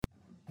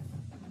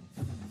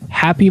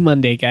Happy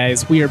Monday,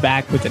 guys. We are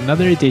back with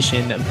another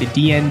edition of the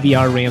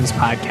DNVR Rams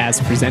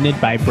podcast presented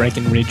by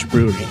Breckenridge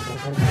Brewery.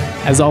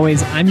 As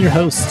always, I'm your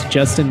host,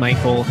 Justin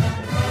Michael,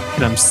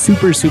 and I'm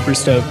super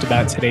stoked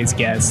about today's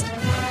guest,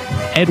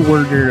 Ed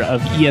Werder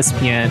of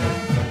ESPN.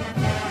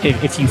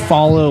 If you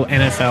follow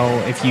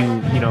NFL, if you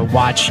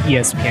watch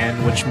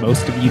ESPN, which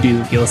most of you do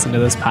if you listen to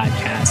this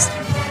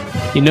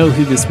podcast, you know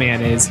who this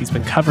man is. He's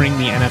been covering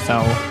the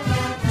NFL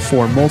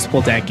for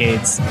multiple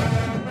decades.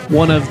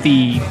 One of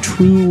the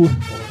true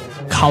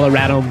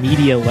Colorado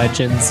media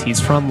legends.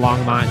 He's from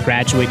Longmont,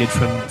 graduated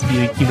from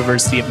the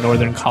University of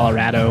Northern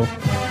Colorado.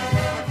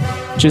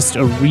 Just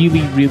a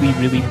really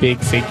big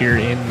figure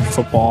in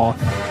football.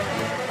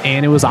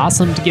 And it was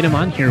awesome to get him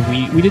on here.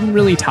 We didn't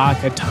really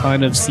talk a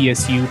ton of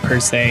CSU per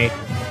se.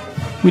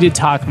 We did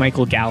talk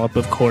Michael Gallup,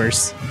 of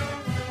course.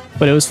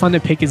 But it was fun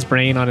to pick his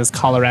brain on his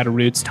Colorado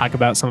roots, talk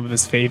about some of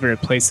his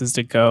favorite places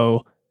to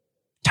go,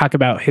 talk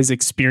about his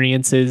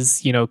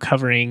experiences,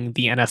 covering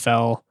the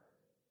NFL.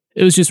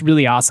 It was just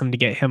really awesome to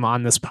get him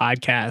on this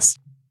podcast.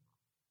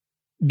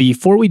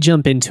 Before we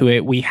jump into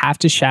it, we have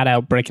to shout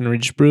out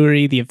Breckenridge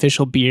Brewery, the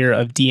official beer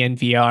of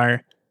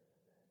DNVR.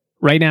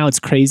 Right now, it's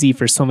crazy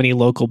for so many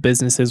local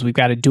businesses. We've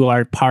got to do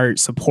our part,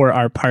 support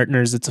our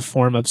partners. It's a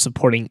form of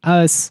supporting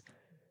us.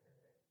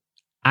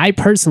 I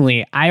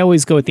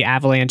always go with the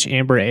Avalanche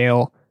Amber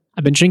Ale.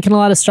 I've been drinking a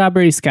lot of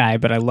Strawberry Sky,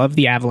 but I love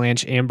the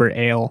Avalanche Amber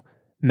Ale.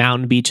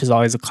 Mountain Beach is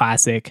always a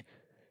classic.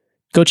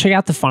 Go check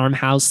out the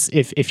Farmhouse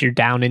if you're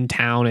down in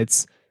town.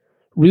 It's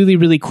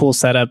really cool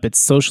setup. It's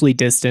socially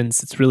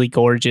distanced. It's really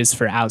gorgeous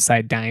for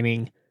outside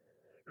dining.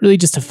 Really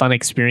just a fun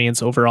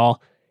experience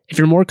overall. If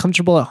you're more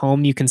comfortable at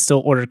home, you can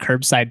still order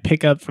curbside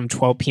pickup from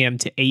 12 p.m.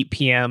 to 8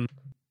 p.m.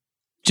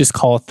 Just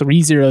call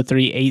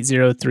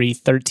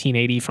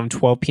 303-803-1380 from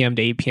 12 p.m.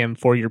 to 8 p.m.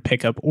 for your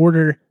pickup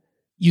order.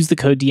 Use the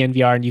code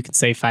DNVR and you can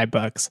save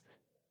 $5.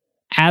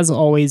 As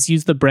always,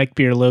 use the Breck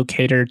Beer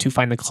Locator to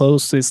find the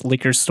closest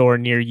liquor store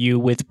near you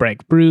with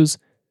Breck Brews.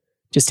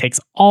 Just takes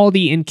all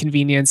the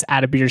inconvenience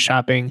out of beer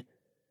shopping.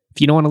 If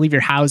you don't want to leave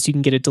your house, you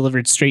can get it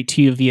delivered straight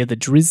to you via the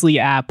Drizzly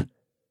app.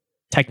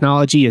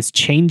 Technology is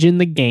changing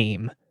the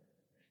game.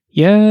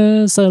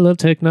 Yes, I love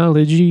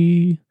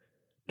technology.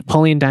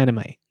 Napoleon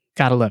Dynamite.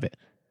 Gotta love it.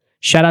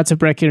 Shout out to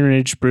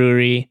Breckenridge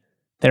Brewery.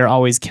 They're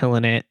always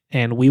killing it,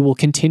 and we will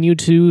continue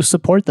to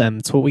support them.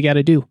 It's what we got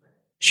to do.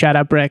 Shout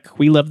out Breck.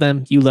 We love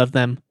them. You love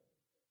them.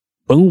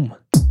 Boom.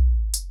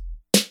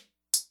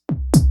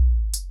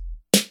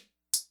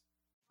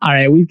 All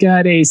right, we've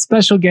got a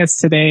special guest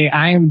today.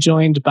 I am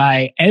joined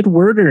by Ed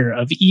Werder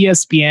of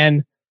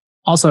ESPN,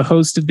 also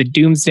host of the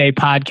Doomsday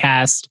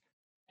podcast.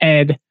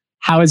 Ed,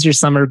 how has your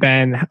summer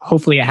been?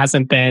 Hopefully it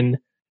hasn't been,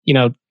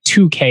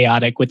 too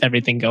chaotic with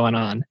everything going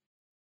on.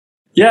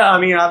 Yeah,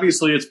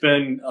 obviously it's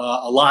been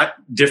a lot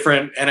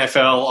different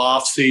NFL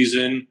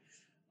offseason.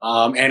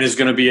 And is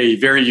going to be a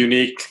very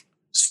unique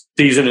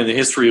season in the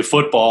history of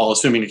football,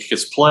 assuming it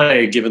gets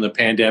played, given the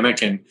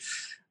pandemic and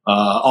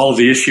all of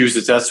the issues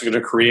that's going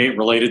to create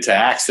related to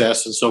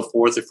access and so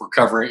forth. If you're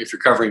covering a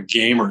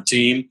game or a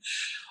team,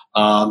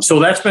 so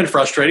that's been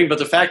frustrating. But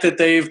the fact that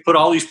they've put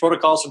all these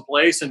protocols in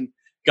place and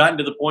gotten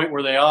to the point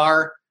where they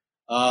are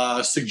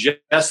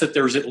suggests that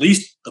there's at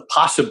least the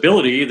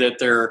possibility that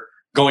they're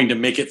going to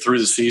make it through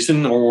the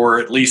season or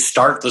at least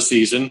start the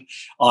season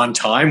on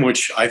time,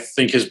 which I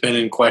think has been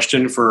in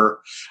question for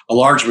a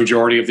large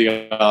majority of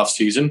the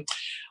offseason.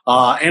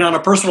 And on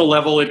a personal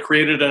level, it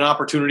created an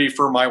opportunity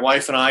for my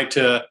wife and I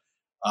to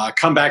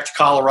come back to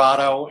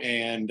Colorado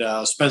and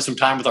spend some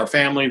time with our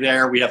family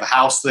there. We have a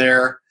house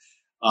there,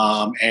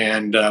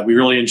 and we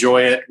really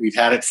enjoy it. We've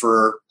had it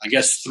for,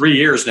 3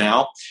 years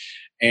now.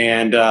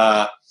 And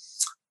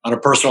on a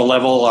personal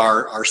level,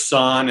 our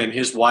son and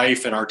his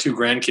wife and our two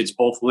grandkids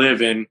both live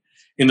in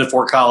the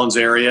Fort Collins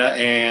area,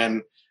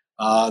 and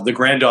the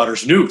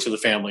granddaughter's new to the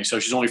family, so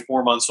she's only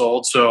 4 months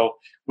old. So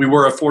we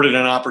were afforded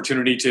an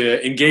opportunity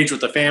to engage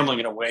with the family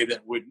in a way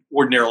that would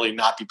ordinarily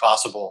not be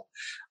possible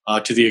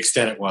to the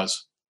extent it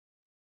was.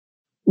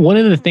 One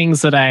of the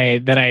things that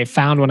I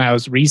found when I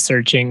was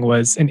researching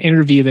was an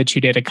interview that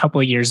you did a couple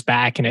of years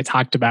back, and it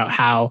talked about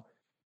how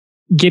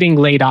getting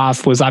laid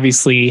off was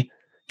obviously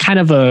kind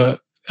of a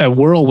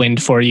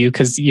whirlwind for you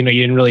because you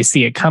didn't really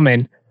see it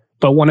coming.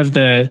 But one of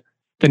the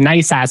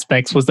nice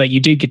aspects was that you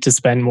did get to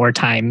spend more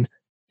time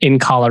in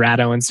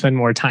Colorado and spend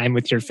more time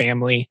with your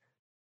family.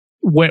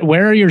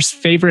 Where are your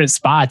favorite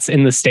spots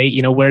in the state?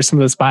 Where are some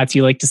of the spots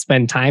you like to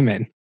spend time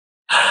in?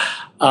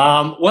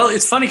 Well,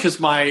 it's funny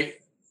because I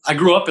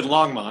grew up in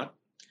Longmont,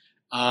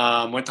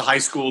 went to high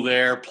school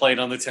there, played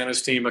on the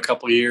tennis team a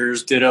couple of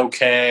years, did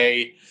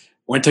okay.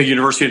 Went to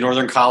University of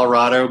Northern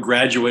Colorado,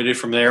 graduated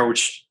from there,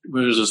 which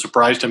was a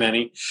surprise to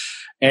many.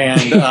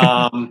 And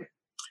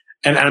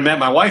and I met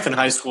my wife in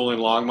high school in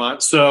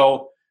Longmont.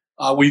 So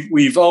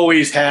we've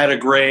always had a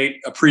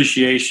great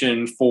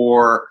appreciation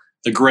for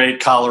the great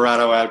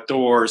Colorado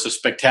outdoors, the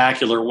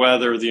spectacular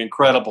weather, the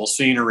incredible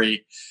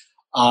scenery.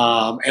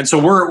 And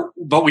so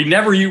but we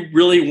never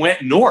really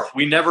went north.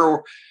 We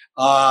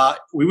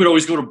would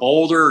always go to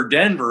Boulder or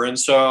Denver. And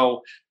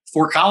so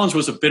Fort Collins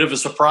was a bit of a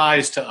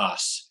surprise to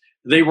us.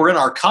 They were in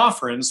our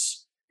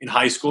conference in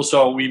high school,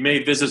 so we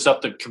made visits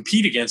up to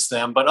compete against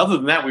them. But other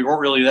than that, we weren't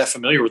really that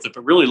familiar with it,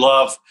 but really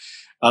love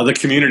the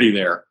community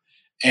there.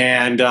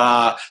 And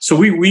so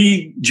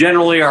we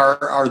generally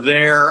are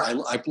there.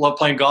 I love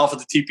playing golf at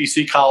the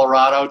TPC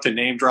Colorado, to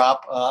name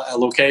drop a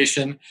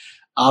location.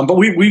 But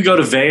we go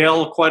to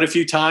Vail quite a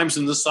few times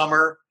in the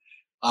summer.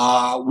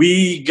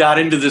 We got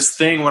into this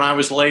thing when I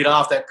was laid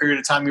off, that period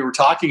of time we were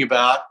talking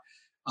about,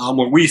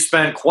 where we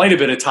spent quite a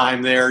bit of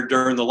time there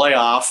during the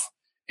layoff.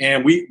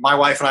 And my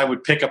wife and I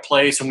would pick a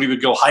place and we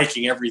would go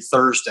hiking every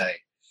Thursday.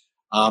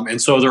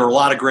 And so there were a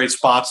lot of great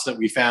spots that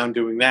we found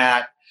doing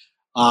that.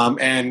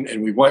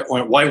 And we went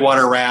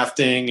whitewater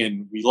rafting,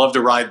 and we love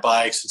to ride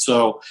bikes. And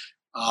so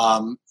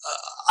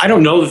I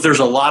don't know that there's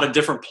a lot of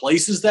different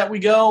places that we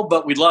go,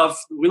 but we love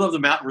the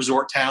mountain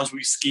resort towns.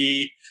 We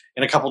ski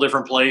in a couple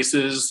different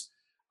places.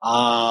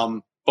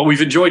 But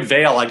we've enjoyed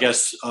Vail, I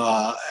guess,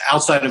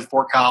 outside of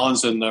Fort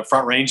Collins and the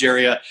Front Range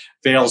area.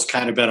 Vail's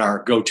kind of been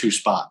our go-to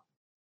spot.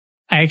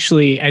 I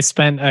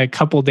spent a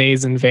couple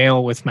days in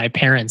Vail with my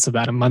parents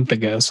about a month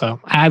ago, so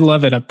I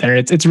love it up there.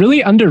 It's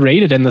really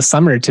underrated in the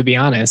summer, to be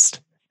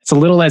honest. It's a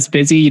little less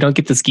busy. You don't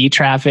get the ski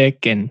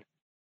traffic, and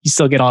you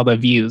still get all the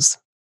views.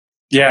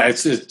 Yeah,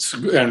 it's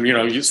and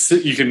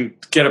you can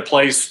get a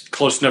place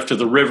close enough to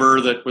the river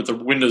that with the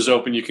windows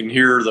open, you can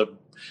hear the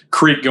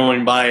creek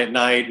going by at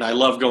night. And I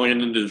love going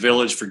into the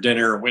village for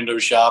dinner and window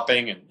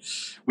shopping. And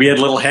we had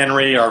little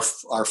Henry, our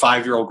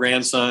 5-year-old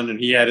grandson, and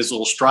he had his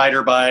little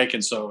Strider bike.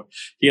 And so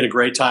he had a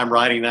great time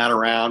riding that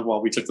around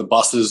while we took the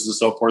buses and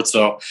so forth.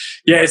 So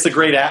yeah, it's a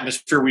great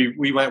atmosphere.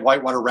 We went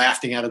whitewater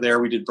rafting out of there.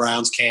 We did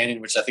Browns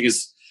Canyon, which I think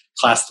is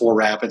Class 4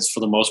 rapids for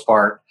the most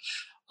part.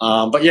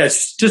 But yeah,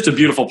 it's just a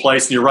beautiful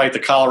place. And you're right, the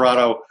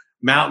Colorado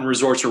mountain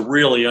resorts are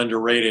really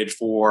underrated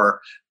for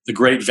the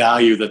great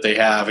value that they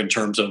have in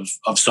terms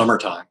of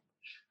summertime.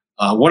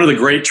 One of the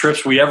great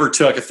trips we ever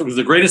took, it was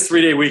the greatest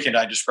 3-day weekend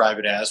I describe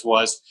it as,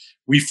 was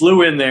we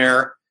flew in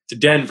there to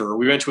Denver.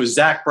 We went to a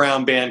Zac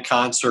Brown Band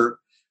concert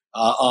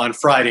on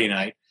Friday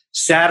night.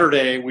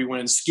 Saturday, we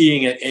went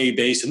skiing at A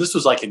Basin. This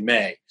was like in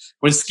May.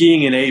 Went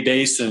skiing in A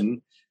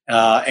Basin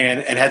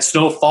and had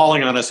snow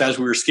falling on us as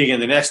we were skiing.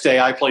 And the next day,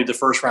 I played the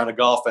first round of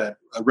golf at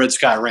Red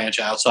Sky Ranch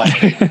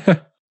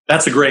outside.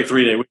 That's a great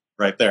 3-day weekend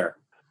right there.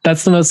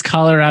 That's the most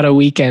Colorado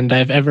weekend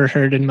I've ever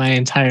heard in my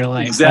entire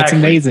life. Exactly. That's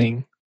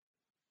amazing.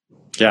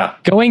 Yeah.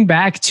 Going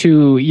back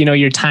to,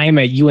 your time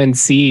at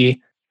UNC,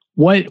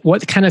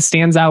 what kind of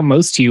stands out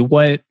most to you?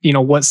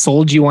 What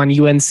sold you on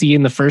UNC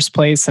in the first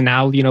place? And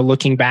now,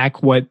 looking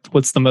back,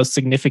 what's the most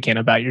significant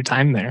about your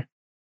time there?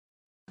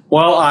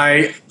 Well,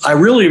 I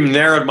really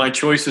narrowed my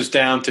choices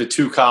down to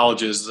 2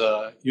 colleges,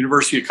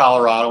 University of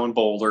Colorado in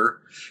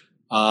Boulder,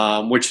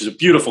 which is a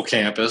beautiful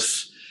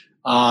campus.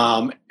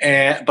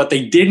 But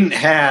they didn't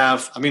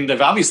have,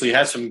 they've obviously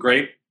had some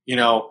great,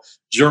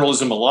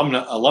 journalism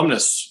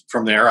alumnus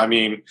from there.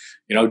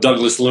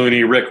 Douglas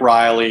Looney, Rick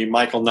Riley,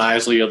 Michael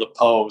Knisley of the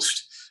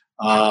Post,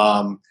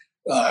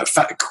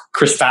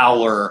 Chris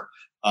Fowler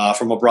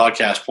from a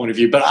broadcast point of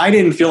view. But I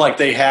didn't feel like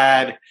they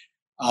had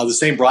the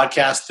same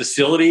broadcast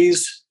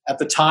facilities at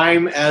the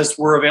time as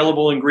were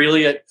available in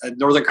Greeley at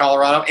Northern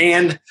Colorado.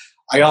 And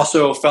I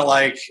also felt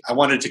like I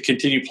wanted to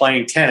continue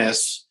playing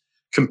tennis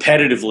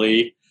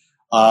competitively.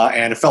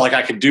 And it felt like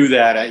I could do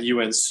that at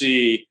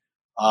UNC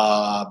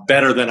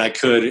better than I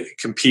could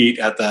compete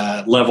at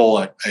the level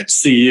at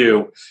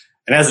CU.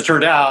 And as it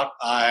turned out,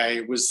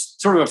 I was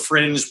sort of a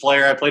fringe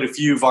player. I played a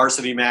few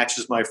varsity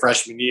matches my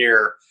freshman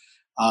year.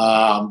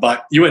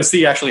 But UNC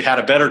actually had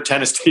a better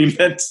tennis team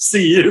than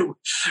CU.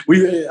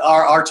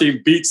 Our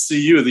team beat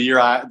CU the year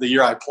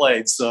I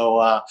played, so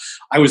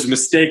I was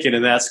mistaken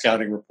in that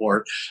scouting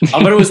report.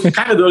 But it was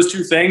kind of those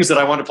 2 things that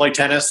I wanted to play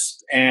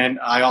tennis, and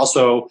I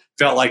also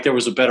felt like there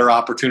was a better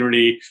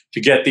opportunity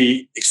to get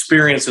the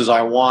experiences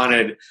I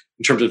wanted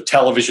in terms of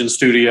television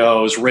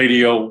studios,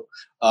 radio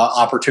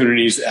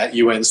opportunities at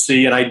UNC,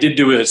 and I did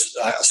do a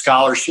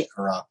scholarship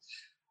or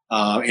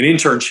an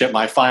internship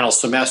my final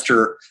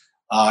semester.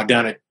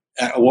 Down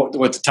at what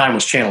at the time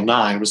was Channel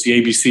 9, was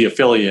the ABC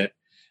affiliate.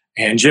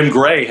 And Jim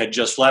Gray had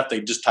just left.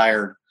 They just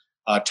hired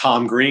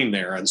Tom Green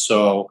there. And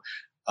so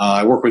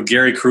I worked with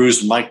Gary Cruz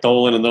and Mike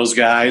Nolan and those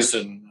guys,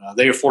 and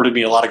they afforded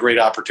me a lot of great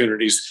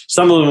opportunities.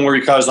 Some of them were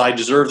because I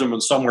deserved them,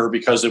 and some were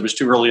because it was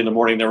too early in the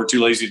morning. They were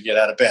too lazy to get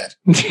out of bed.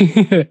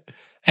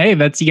 Hey,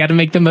 you got to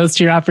make the most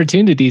of your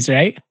opportunities,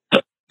 right?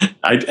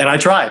 I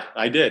tried.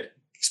 I did.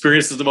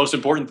 Experience is the most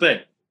important thing.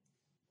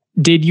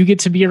 Did you get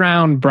to be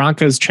around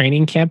Broncos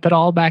training camp at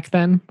all back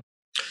then?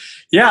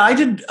 Yeah, I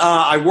did.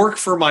 I worked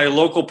for my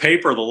local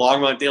paper, the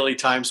Longmont Daily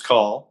Times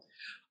Call,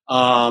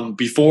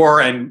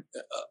 before and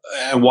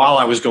while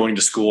I was going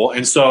to school.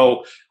 And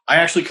so I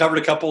actually covered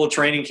a couple of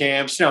training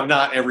camps,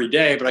 not every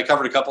day, but I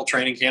covered a couple of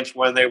training camps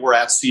when they were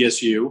at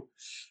CSU.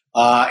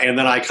 And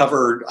then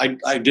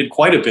I did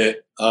quite a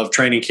bit of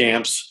training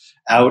camps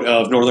out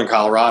of Northern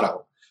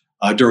Colorado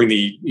during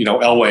the,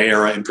 Elway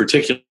era in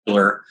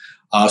particular.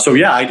 So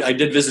yeah, I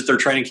did visit their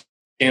training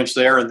camps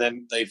there, and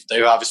then they've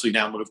obviously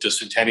now moved to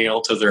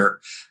Centennial to their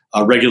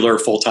regular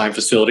full-time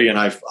facility, and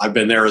I've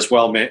been there as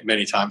well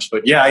many times.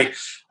 But yeah,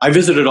 I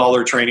visited all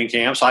their training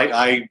camps.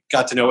 I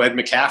got to know Ed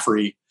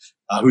McCaffrey,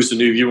 who's the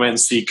new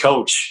UNC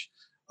coach,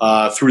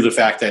 through the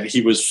fact that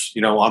he was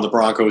on the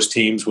Broncos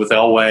teams with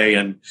Elway,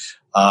 and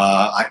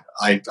I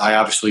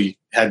obviously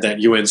had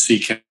that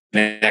UNC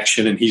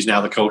connection, and he's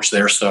now the coach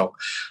there. So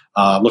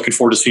looking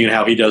forward to seeing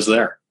how he does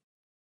there.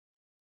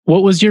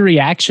 What was your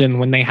reaction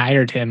when they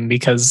hired him?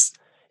 Because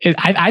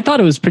I thought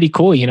it was pretty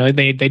cool.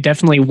 They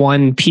definitely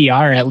won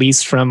PR, at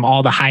least from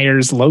all the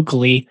hires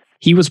locally.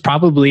 He was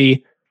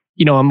probably,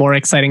 a more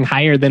exciting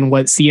hire than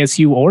what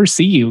CSU or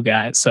CU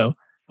got. So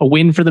a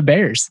win for the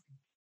Bears.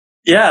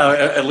 Yeah,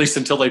 at least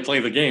until they play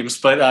the games.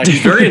 But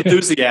he's very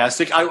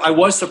enthusiastic. I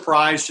was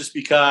surprised just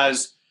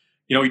because,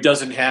 he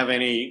doesn't have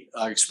any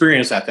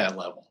experience at that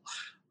level.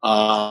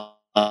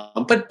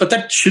 But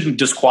that shouldn't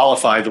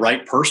disqualify the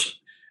right person.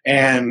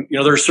 And,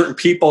 there are certain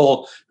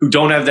people who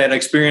don't have that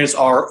experience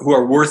who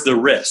are worth the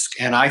risk.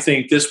 And I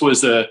think this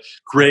was a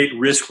great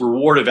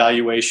risk-reward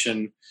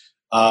evaluation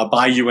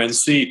by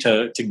UNC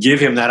to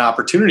give him that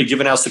opportunity,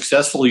 given how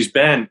successful he's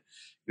been,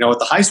 at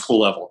the high school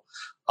level.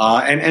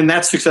 And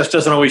that success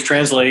doesn't always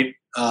translate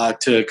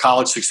to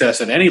college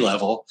success at any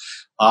level.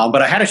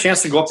 But I had a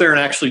chance to go up there and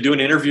actually do an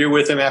interview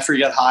with him after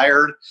he got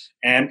hired.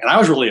 And I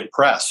was really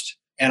impressed.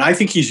 And I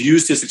think he's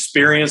used his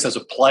experience as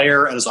a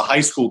player and as a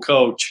high school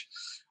coach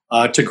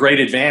to great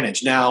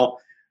advantage. Now,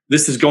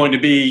 this is going to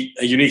be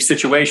a unique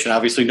situation.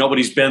 Obviously,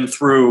 nobody's been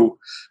through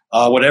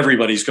what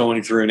everybody's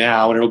going through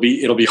now, and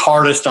it'll be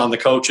hardest on the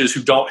coaches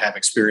who don't have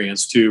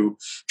experience to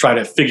try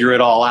to figure it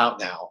all out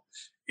now.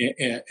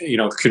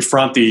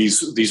 Confront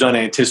these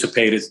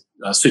unanticipated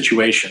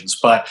situations.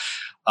 But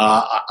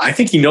I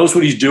think he knows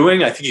what he's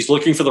doing. I think he's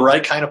looking for the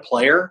right kind of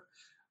player.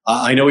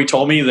 I know he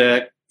told me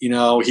that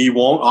he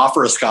won't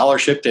offer a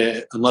scholarship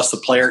unless the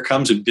player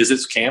comes and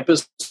visits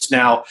campus.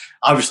 Now,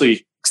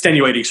 obviously,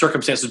 extenuating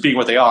circumstances being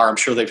what they are, I'm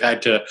sure they've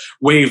had to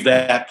waive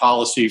that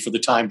policy for the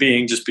time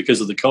being just because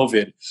of the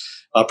COVID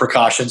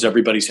precautions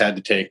everybody's had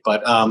to take.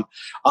 But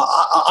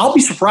I'll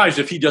be surprised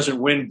if he doesn't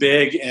win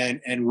big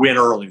and win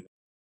early.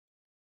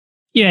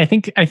 Yeah, I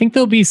think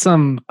there'll be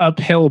some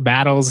uphill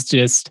battles.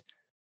 Just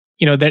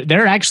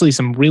there are actually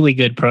some really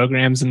good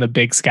programs in the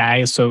Big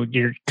Sky, so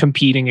you're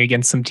competing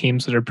against some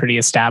teams that are pretty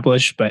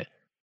established. But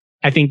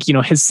I think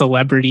his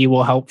celebrity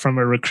will help from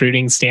a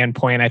recruiting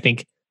standpoint. I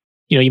think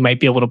you might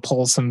be able to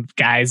pull some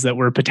guys that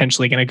were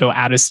potentially going to go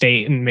out of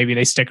state and maybe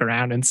they stick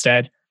around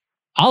instead.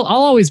 I'll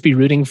always be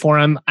rooting for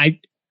him. I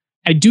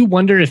do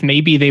wonder if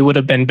maybe they would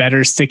have been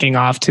better sticking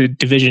off to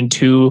Division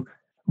II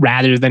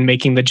rather than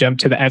making the jump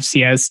to the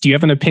FCS. Do you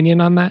have an opinion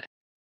on that?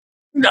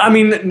 I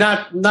mean,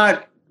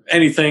 not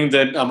anything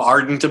that I'm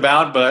ardent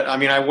about, but I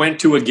mean, I went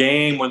to a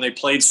game when they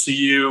played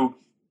CU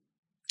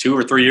 2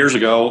 or 3 years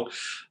ago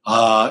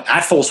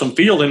at Folsom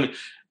Field, and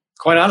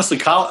quite honestly,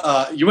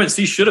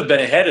 UNC should have been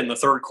ahead in the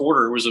third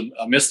quarter. It was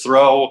a missed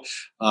throw,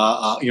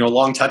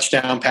 long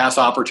touchdown pass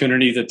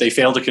opportunity that they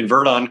failed to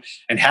convert on.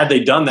 And had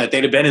they done that,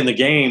 they'd have been in the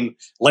game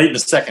late in the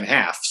second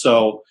half.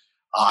 So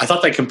I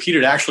thought they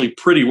competed actually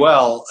pretty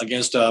well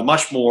against a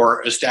much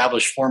more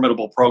established,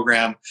 formidable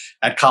program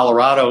at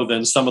Colorado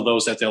than some of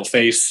those that they'll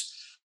face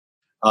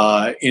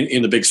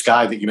in the Big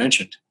Sky that you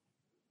mentioned.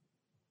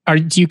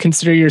 Do you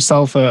consider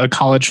yourself a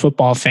college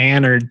football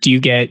fan, or do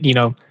you get,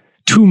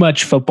 too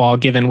much football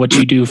given what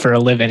you do for a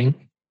living?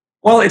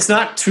 Well, it's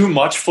not too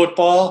much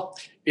football.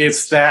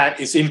 It's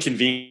that it's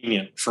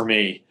inconvenient for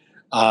me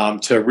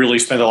to really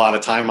spend a lot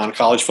of time on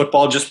college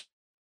football, just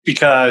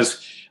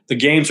because the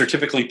games are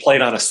typically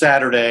played on a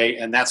Saturday,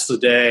 and that's the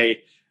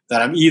day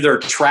that I'm either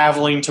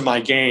traveling to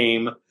my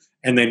game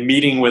and then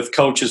meeting with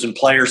coaches and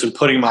players and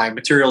putting my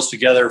materials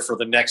together for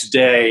the next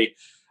day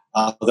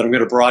that I'm going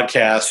to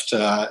broadcast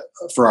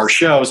for our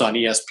shows on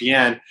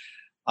ESPN.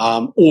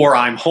 Or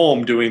I'm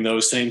home doing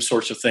those same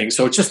sorts of things.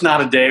 So it's just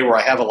not a day where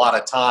I have a lot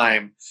of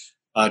time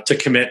to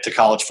commit to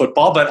college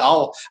football. But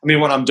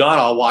when I'm done,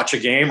 I'll watch a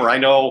game. Or I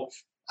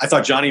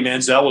thought Johnny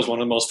Manziel was one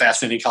of the most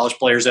fascinating college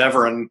players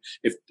ever. And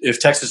if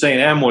Texas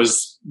A&M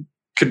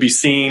could be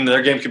seen,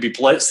 their game could be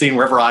seen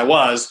wherever I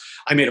was,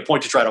 I made a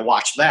point to try to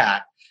watch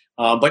that.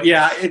 But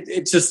yeah,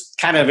 it's just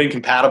kind of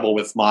incompatible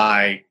with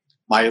my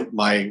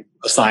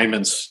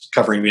assignments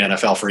covering the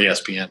NFL for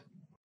ESPN.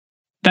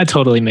 That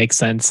totally makes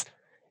sense.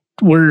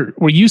 Were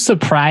you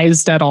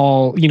surprised at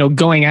all,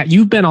 going out?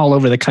 You've been all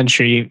over the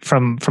country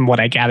from what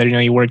I gather.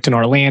 You worked in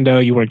Orlando,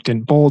 you worked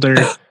in Boulder,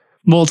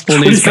 multiple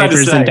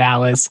newspapers in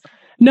Dallas.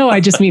 No, I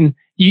just mean,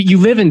 you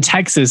live in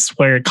Texas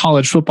where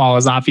college football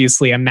is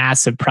obviously a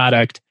massive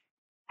product.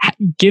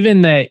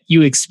 Given that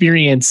you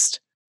experienced,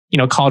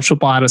 college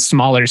football at a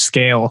smaller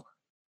scale,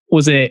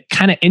 was it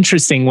kind of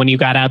interesting when you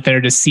got out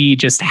there to see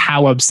just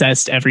how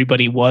obsessed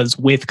everybody was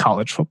with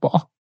college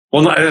football?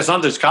 Well, it's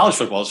not just college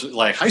football. It's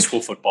like high school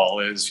football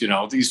is, the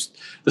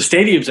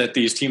stadiums that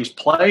these teams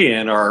play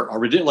in are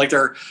ridiculous.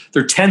 Like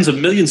they're tens of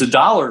millions of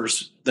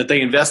dollars that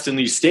they invest in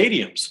these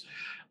stadiums.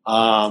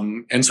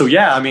 And so,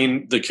 yeah,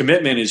 the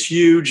commitment is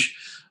huge.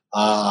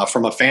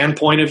 from a fan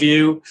point of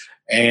view.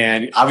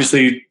 And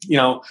obviously,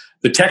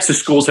 the Texas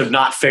schools have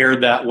not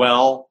fared that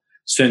well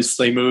since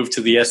they moved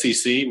to the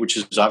SEC, which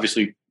is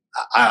obviously,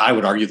 I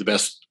would argue, the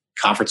best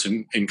conference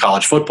in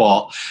college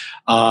football.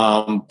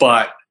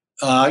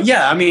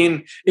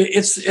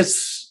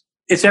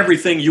 It's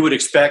everything you would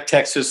expect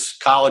Texas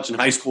college and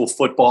high school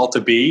football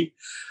to be,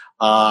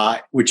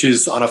 which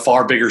is on a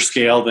far bigger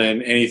scale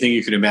than anything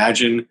you could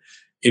imagine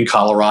in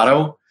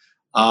Colorado.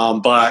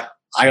 But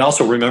I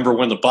also remember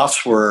when the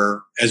Buffs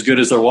were as good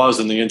as there was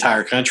in the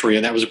entire country,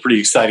 and that was a pretty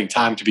exciting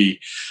time to be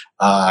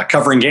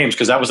covering games,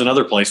 because that was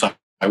another place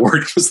I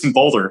worked, was in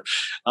Boulder.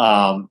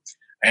 And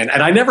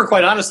I never,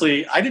 quite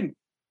honestly, I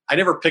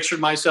never pictured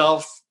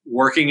myself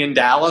working in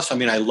Dallas. I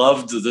mean, I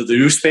loved the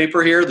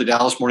newspaper here. The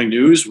Dallas Morning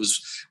News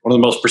was one of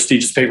the most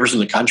prestigious papers in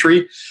the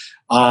country.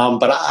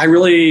 But I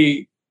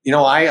really,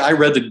 I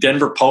read the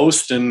Denver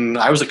Post, and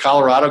I was a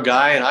Colorado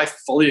guy, and I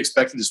fully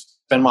expected to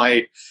spend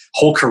my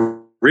whole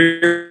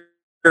career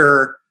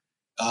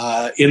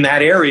in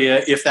that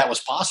area if that was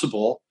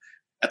possible.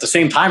 At the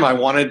same time, I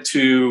wanted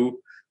to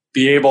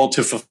be able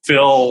to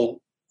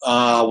fulfill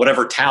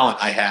whatever talent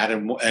I had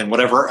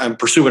and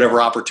pursue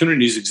whatever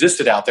opportunities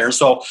existed out there. And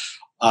so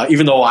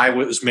even though I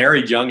was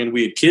married young and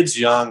we had kids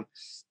young,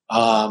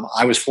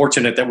 I was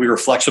fortunate that we were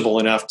flexible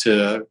enough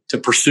to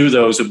pursue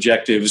those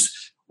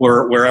objectives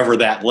wherever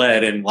that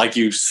led. And like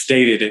you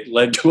stated, it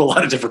led to a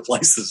lot of different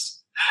places.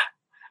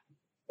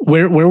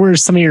 Where were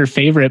some of your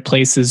favorite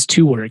places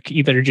to work,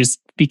 either just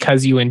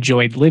because you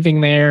enjoyed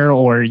living there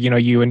or,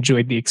 you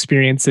enjoyed the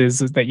experiences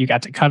that you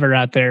got to cover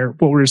out there?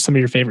 What were some of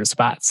your favorite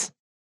spots?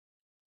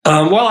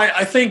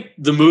 I think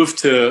the move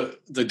to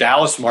the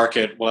Dallas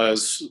market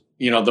was,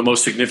 the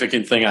most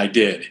significant thing I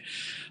did.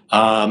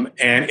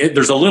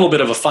 There's a little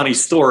bit of a funny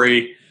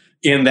story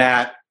in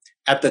that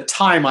at the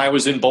time I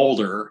was in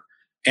Boulder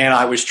and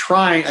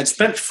I'd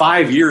spent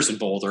 5 years in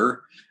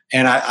Boulder,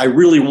 and I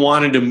really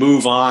wanted to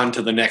move on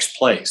to the next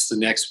place,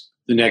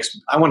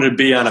 I wanted to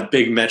be on a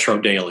big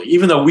metro daily.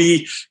 Even though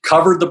we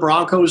covered the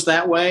Broncos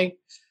that way,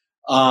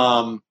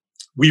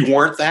 we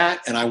weren't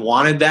that, and I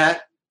wanted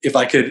that if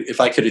I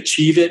could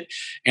achieve it.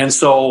 And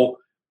so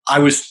I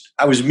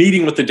was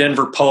meeting with the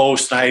Denver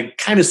Post, and I had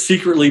kind of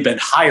secretly been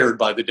hired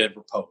by the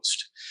Denver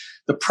Post.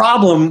 The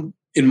problem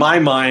in my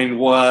mind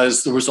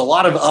was there was a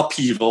lot of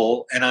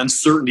upheaval and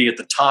uncertainty at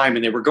the time,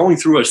 and they were going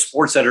through a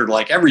sports editor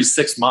like every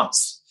 6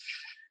 months.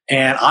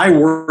 And I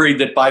worried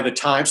that by the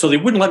time, so they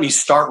wouldn't let me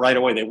start right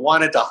away. They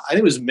wanted to, I think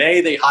it was May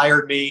they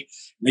hired me.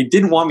 And they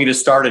didn't want me to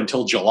start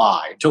until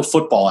July, until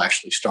football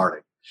actually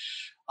started.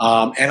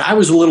 And I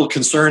was a little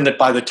concerned that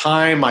by the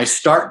time my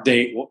start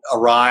date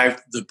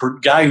arrived, the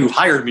guy who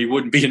hired me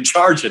wouldn't be in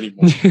charge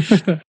anymore.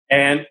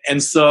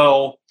 And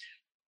so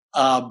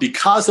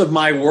because of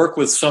my work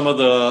with some of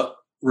the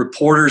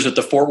reporters at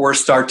the Fort Worth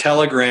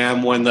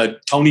Star-Telegram when the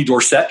Tony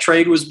Dorsett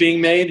trade was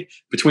being made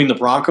between the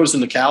Broncos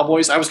and the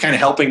Cowboys, I was kind of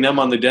helping them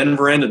on the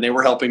Denver end, and they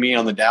were helping me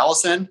on the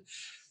Dallas end.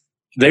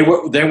 They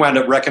wound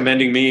up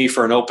recommending me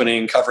for an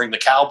opening covering the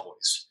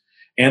Cowboys.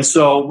 And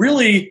so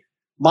really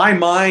my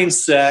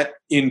mindset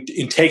in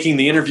taking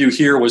the interview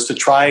here was to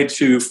try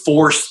to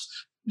force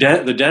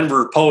the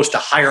Denver Post to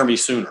hire me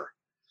sooner.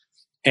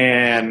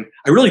 And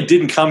I really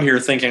didn't come here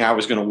thinking I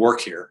was going to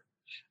work here.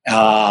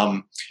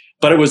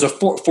 But it was a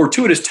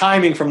fortuitous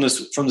timing from the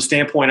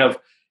standpoint of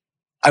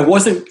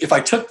if I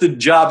took the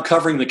job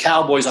covering the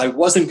Cowboys, I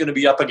wasn't going to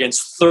be up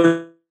against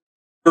 30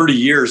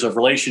 years of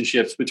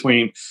relationships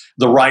between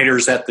the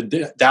writers at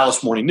the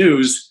Dallas Morning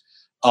News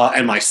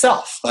and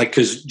myself. Like,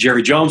 because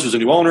Jerry Jones was a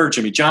new owner,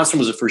 Jimmy Johnson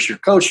was a first-year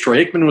coach,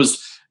 Troy Aikman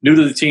was new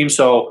to the team.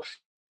 So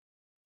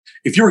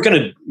if you were going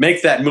to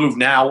make that move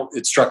now,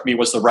 it struck me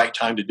was the right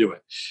time to do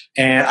it.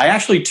 And I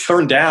actually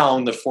turned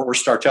down the Fort Worth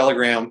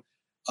Star-Telegram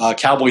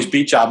Cowboys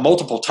beat job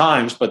multiple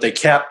times, but they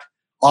kept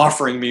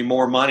offering me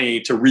more money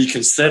to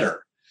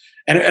reconsider.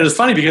 And it's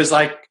funny because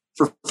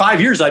for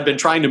 5 years I'd been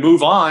trying to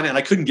move on and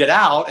I couldn't get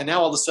out. And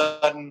now all of a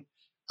sudden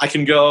I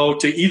can go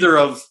to either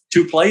of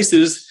two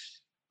places.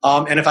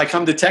 And if I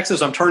come to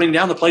Texas, I'm turning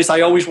down the place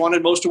I always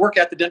wanted most to work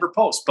at, the Denver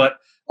Post. But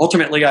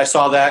ultimately I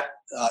saw that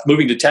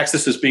moving to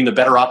Texas as being the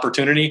better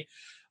opportunity.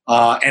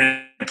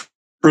 And it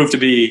proved to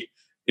be,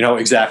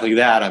 exactly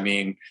that. I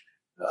mean,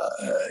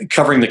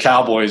 covering the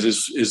Cowboys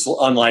is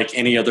unlike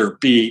any other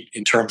beat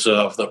in terms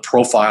of the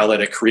profile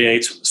that it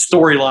creates. The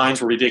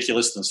storylines were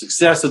ridiculous, the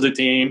success of the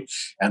team,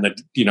 and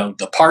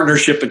the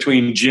partnership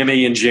between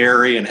Jimmy and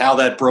Jerry and how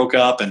that broke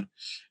up, and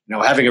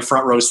having a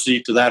front row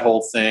seat to that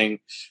whole thing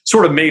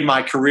sort of made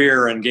my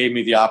career and gave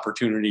me the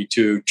opportunity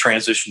to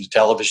transition to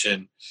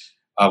television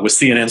with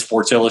CNN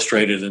Sports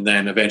Illustrated, and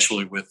then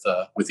eventually with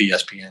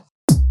ESPN.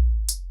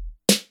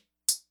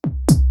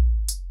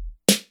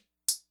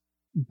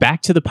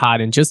 Back to the pod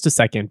in just a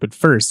second, but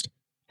first,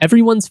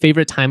 everyone's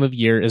favorite time of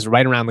year is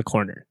right around the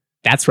corner.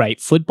 That's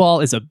right,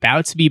 football is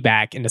about to be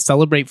back, and to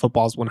celebrate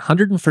football's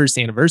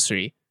 101st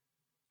anniversary,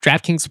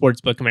 DraftKings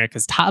Sportsbook,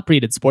 America's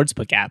top-rated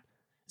sportsbook app,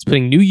 is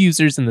putting new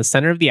users in the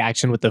center of the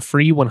action with a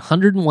free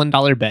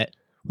 $101 bet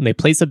when they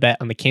place a bet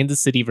on the Kansas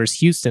City vs.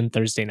 Houston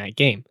Thursday night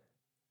game.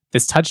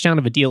 This touchdown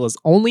of a deal is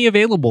only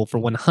available for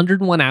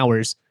 101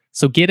 hours,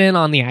 so get in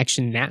on the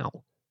action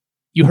now.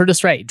 You heard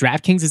us right.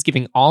 DraftKings is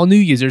giving all new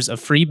users a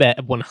free bet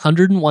of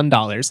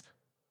 $101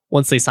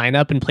 once they sign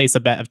up and place a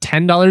bet of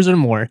 $10 or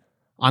more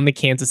on the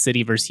Kansas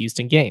City vs.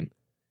 Houston game.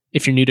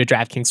 If you're new to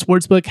DraftKings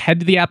Sportsbook, head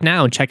to the app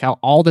now and check out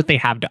all that they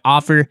have to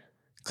offer,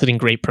 including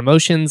great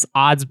promotions,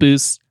 odds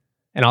boosts,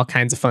 and all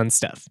kinds of fun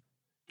stuff.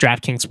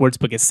 DraftKings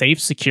Sportsbook is safe,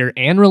 secure,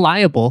 and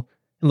reliable,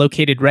 and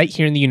located right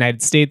here in the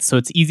United States, so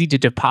it's easy to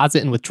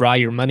deposit and withdraw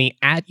your money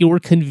at your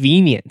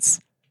convenience.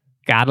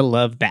 Gotta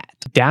love that.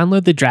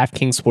 Download the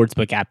DraftKings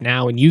Sportsbook app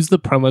now and use the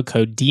promo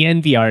code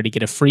DNVR to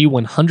get a free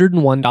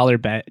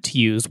 $101 bet to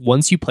use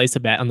once you place a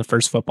bet on the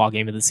first football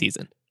game of the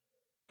season.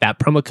 That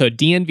promo code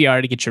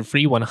DNVR to get your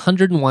free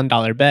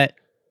 $101 bet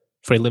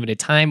for a limited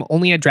time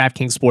only at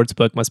DraftKings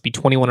Sportsbook. Must be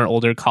 21 or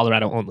older,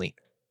 Colorado only.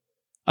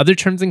 Other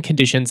terms and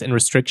conditions and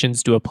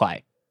restrictions do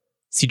apply.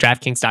 See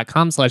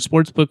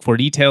DraftKings.com/sportsbook for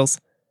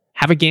details.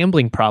 Have a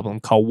gambling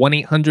problem? Call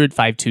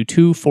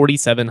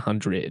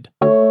 1-800-522-4700.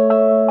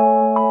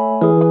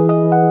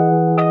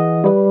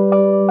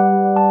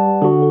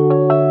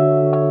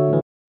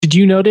 Did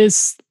you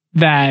notice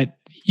that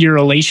your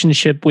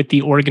relationship with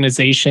the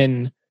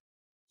organization,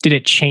 did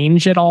it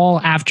change at all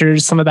after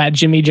some of that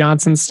Jimmy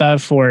Johnson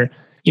stuff, or,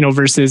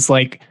 versus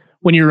like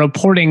when you're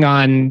reporting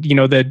on,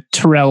 the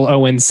Terrell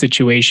Owens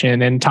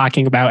situation and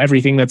talking about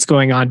everything that's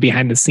going on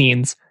behind the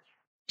scenes?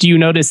 Do you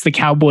notice the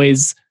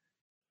Cowboys,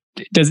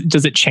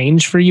 does it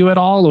change for you at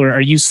all? Or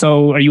are you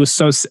so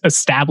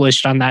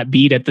established on that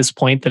beat at this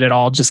point that it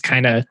all just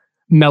kind of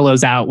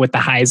mellows out with the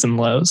highs and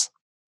lows?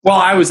 Well,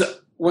 I was,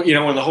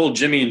 when the whole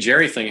Jimmy and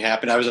Jerry thing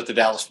happened, I was at the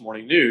Dallas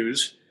Morning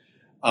News.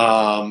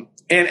 And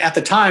at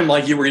the time,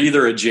 like, you were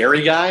either a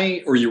Jerry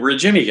guy or you were a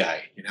Jimmy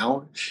guy,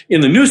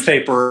 In the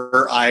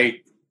newspaper,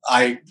 I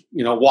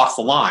walked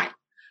the line.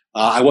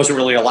 I wasn't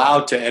really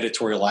allowed to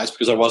editorialize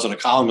because I wasn't a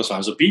columnist. I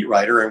was a beat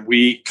writer, and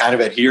we kind of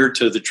adhered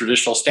to the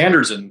traditional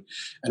standards and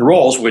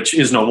roles, which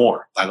is no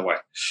more, by the way.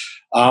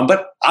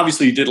 But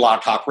obviously, you did a lot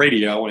of talk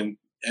radio, and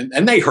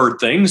they heard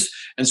things,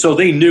 and so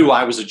they knew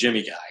I was a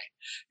Jimmy guy.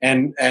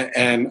 And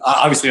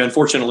obviously,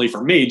 unfortunately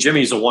for me,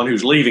 Jimmy's the one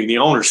who's leaving. The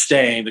owner's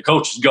staying. The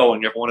coach is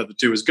going. If one of the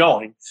two is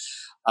going.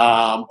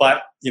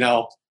 But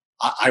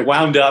I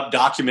wound up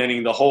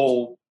documenting the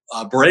whole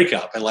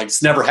breakup, and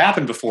it's never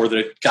happened before that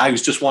a guy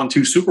who's just won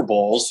 2 Super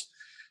Bowls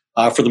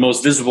for the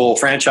most visible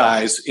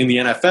franchise in the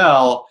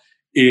NFL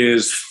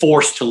is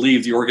forced to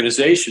leave the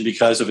organization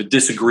because of a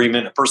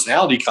disagreement, a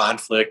personality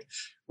conflict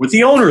with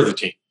the owner of the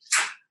team.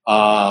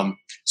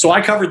 So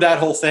I covered that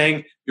whole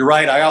thing. You're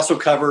right. I also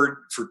covered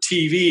for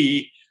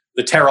TV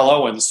the Terrell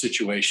Owens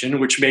situation,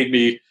 which made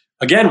me,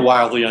 again,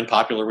 wildly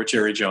unpopular with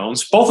Jerry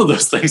Jones. Both of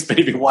those things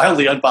made me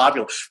wildly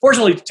unpopular.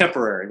 Fortunately,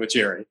 temporary with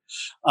Jerry.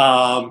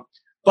 But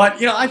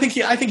I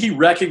think he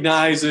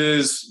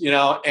recognizes,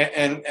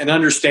 and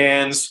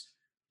understands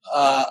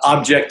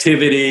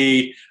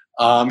objectivity.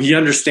 He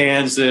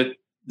understands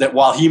that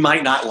while he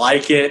might not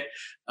like it,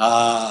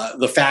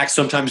 the facts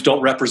sometimes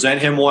don't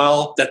represent him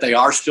well. That they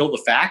are still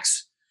the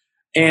facts,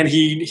 and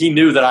he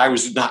knew that I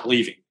was not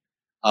leaving,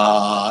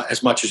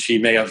 as much as he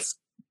may have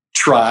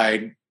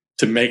tried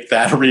to make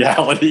that a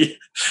reality.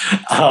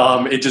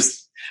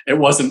 It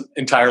wasn't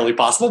entirely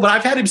possible. But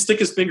I've had him stick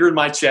his finger in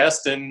my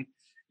chest and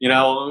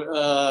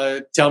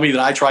tell me that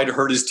I tried to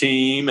hurt his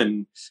team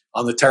and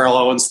on the Terrell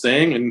Owens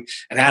thing, and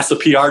ask the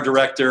PR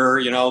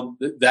director,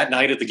 that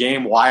night at the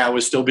game why I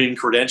was still being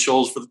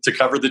credentials to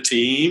cover the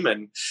team.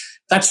 And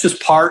that's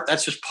just part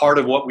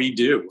of what we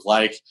do.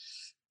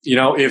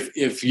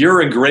 If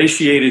you're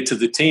ingratiated to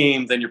the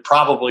team, then you're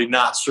probably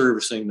not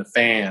servicing the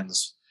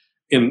fans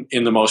in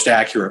the most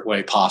accurate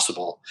way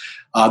possible.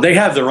 They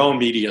have their own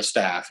media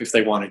staff if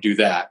they want to do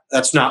that.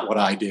 That's not what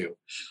I do.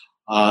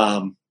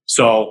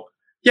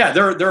 Yeah,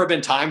 there have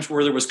been times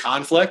where there was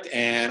conflict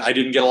and I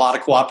didn't get a lot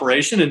of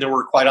cooperation. And there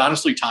were quite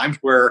honestly times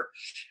where,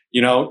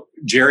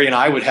 Jerry and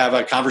I would have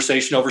a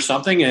conversation over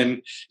something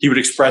and he would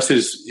express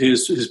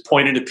his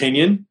pointed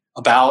opinion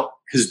about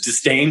his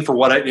disdain for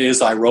what it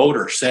is I wrote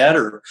or said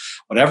or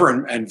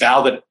whatever, and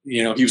vow that,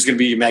 he was going to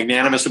be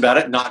magnanimous about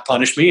it and not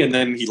punish me. And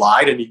then he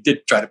lied and he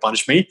did try to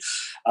punish me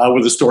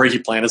with a story he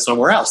planted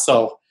somewhere else.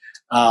 So,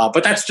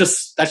 but that's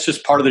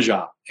just part of the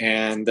job.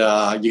 And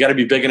you got to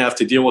be big enough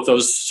to deal with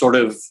those sort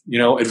of,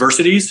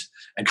 adversities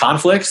and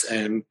conflicts.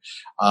 And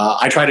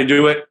I try to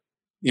do it,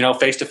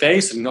 face to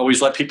face, and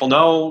always let people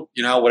know,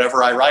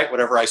 whatever I write,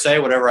 whatever I say,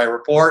 whatever I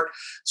report,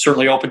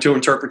 certainly open to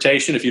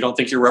interpretation. If you don't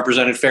think you're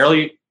represented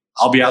fairly,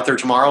 I'll be out there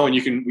tomorrow and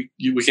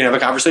we can have a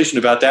conversation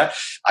about that.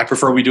 I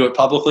prefer we do it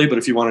publicly, but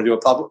if you want to do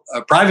it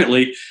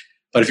privately,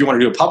 but if you want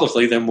to do it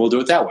publicly, then we'll do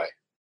it that way.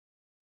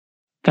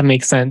 That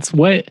makes sense.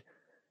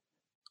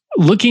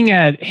 Looking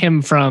at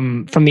him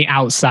from the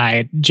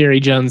outside,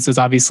 Jerry Jones is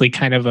obviously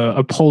kind of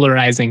a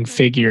polarizing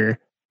figure.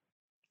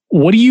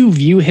 What do you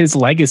view his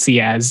legacy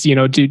as?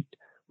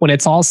 When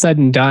it's all said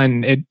and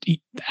done, you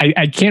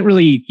can't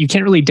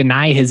really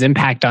deny his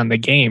impact on the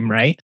game,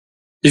 right?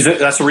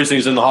 That's the reason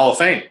he's in the Hall of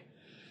Fame.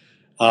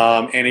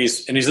 And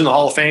he's in the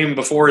Hall of Fame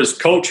before his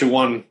coach, who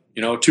won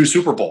 2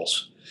 Super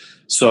Bowls.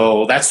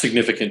 So that's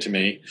significant to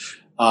me.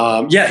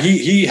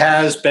 He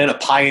has been a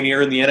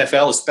pioneer in the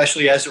NFL,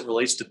 especially as it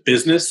relates to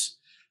business.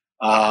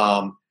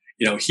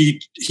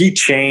 He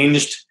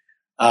changed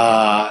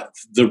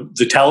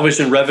the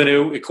television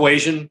revenue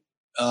equation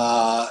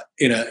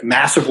in a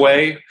massive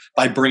way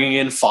by bringing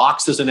in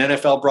Fox as an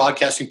NFL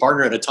broadcasting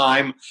partner at a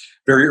time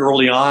very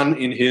early on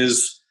in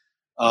his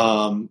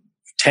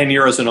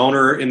tenure as an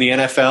owner in the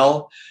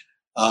NFL.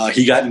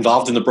 He got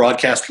involved in the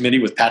broadcast committee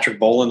with Patrick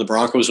Bowlen, the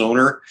Broncos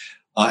owner.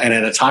 And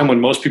at a time when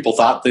most people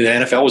thought the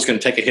NFL was going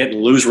to take a hit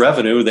and lose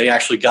revenue, they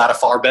actually got a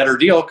far better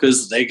deal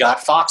because they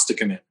got Fox to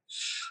come in.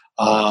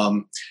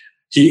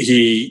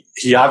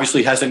 He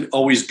obviously hasn't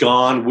always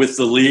gone with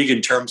the league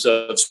in terms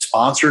of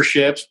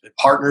sponsorships,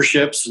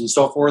 partnerships, and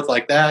so forth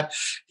like that.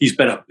 He's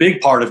been a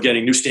big part of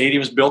getting new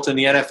stadiums built in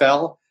the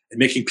NFL and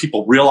making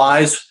people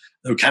realize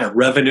the kind of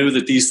revenue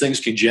that these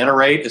things can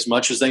generate as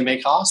much as they may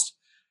cost.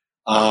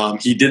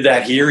 He did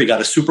that here. He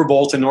got a Super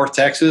Bowl to North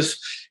Texas.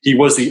 He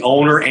was the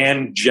owner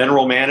and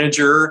general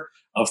manager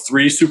of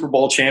 3 Super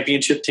Bowl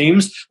championship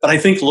teams. But I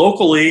think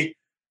locally,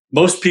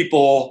 most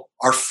people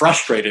are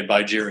frustrated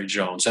by Jerry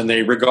Jones, and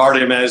they regard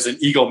him as an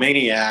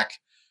egomaniac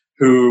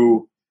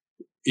who,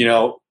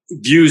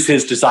 views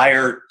his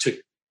desire to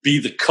be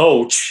the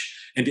coach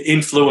and to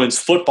influence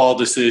football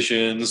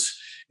decisions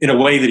in a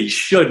way that he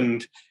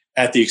shouldn't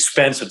at the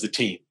expense of the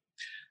team.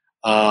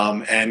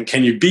 And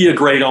can you be a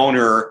great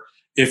owner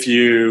if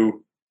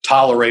you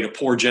tolerate a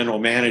poor general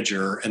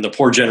manager and the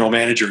poor general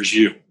manager is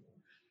you?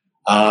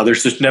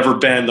 There's just never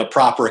been the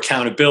proper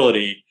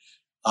accountability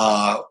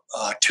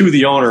to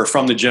the owner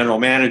from the general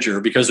manager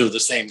because they're the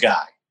same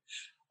guy.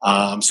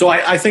 So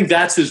I think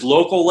that's his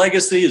local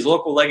legacy. His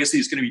local legacy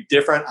is going to be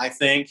different, I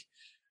think,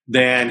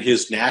 than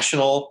his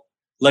national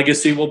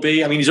legacy will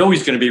be. I mean, he's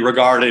always going to be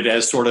regarded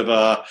as sort of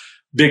a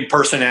big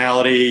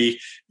personality,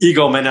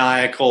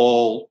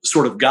 egomaniacal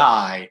sort of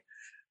guy.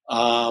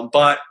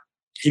 But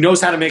he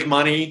knows how to make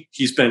money.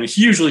 He's been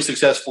hugely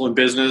successful in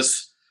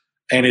business,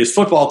 and his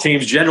football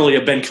teams generally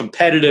have been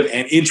competitive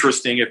and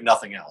interesting, if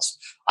nothing else.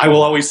 I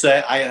will always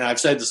say, and I've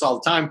said this all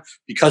the time,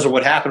 because of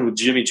what happened with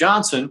Jimmy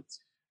Johnson,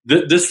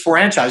 this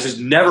franchise is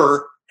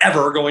never,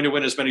 ever going to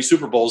win as many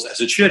Super Bowls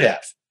as it should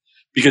have,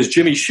 because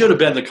Jimmy should have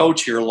been the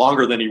coach here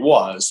longer than he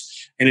was.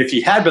 And if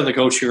he had been the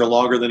coach here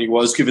longer than he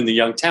was, given the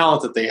young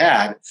talent that they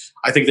had,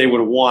 I think they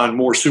would have won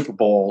more Super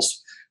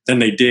Bowls than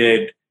they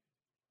did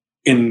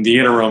in the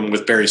interim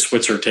with Barry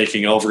Switzer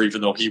taking over,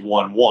 even though he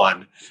won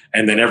one,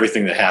 and then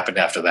everything that happened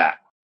after that.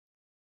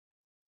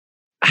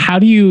 How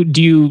do you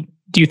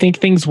think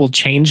things will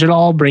change at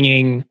all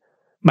bringing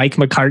Mike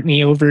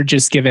McCarthy over,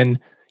 just given,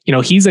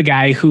 he's a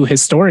guy who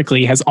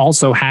historically has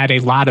also had a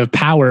lot of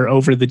power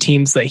over the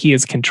teams that he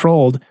has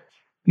controlled.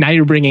 Now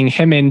you're bringing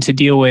him in to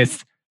deal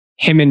with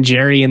him and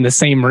Jerry in the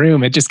same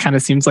room. It just kind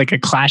of seems like a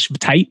clash of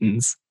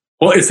titans.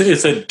 Well, it's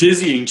a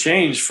dizzying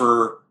change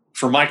for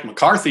Mike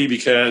McCarthy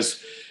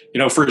because,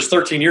 for his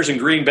 13 years in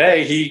Green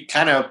Bay, he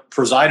kind of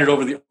presided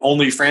over the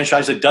only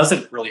franchise that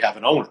doesn't really have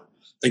an owner.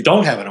 They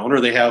don't have an owner.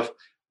 They have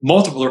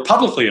multiple are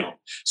publicly owned.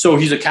 So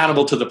he's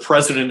accountable to the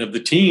president of the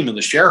team and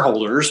the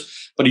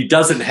shareholders, but he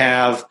doesn't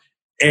have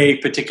a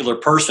particular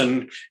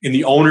person in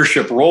the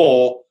ownership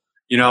role,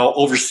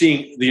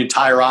 overseeing the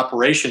entire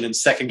operation and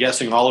second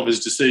guessing all of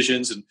his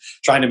decisions and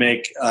trying to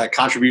make a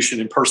contribution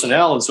in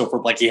personnel and so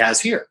forth like he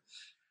has here.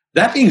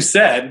 That being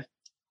said,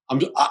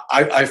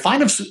 I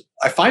find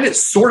it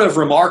sort of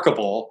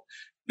remarkable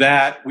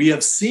that we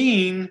have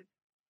seen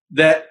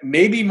that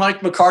maybe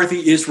Mike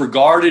McCarthy is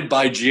regarded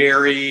by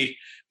Jerry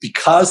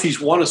because he's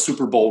won a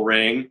Super Bowl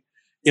ring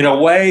in a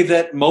way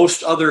that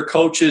most other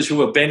coaches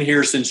who have been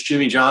here since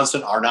Jimmy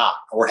Johnson are not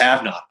or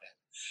have not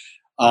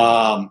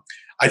been.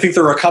 I think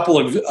there are a couple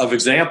of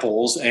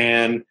examples,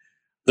 and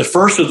the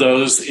first of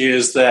those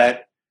is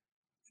that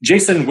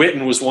Jason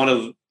Witten was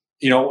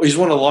he's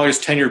one of the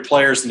longest tenured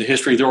players in the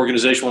history of the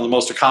organization, one of the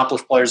most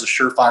accomplished players, a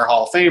surefire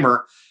Hall of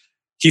Famer.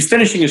 He's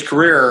finishing his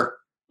career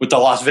with the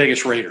Las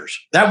Vegas Raiders.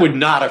 That would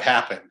not have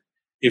happened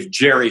if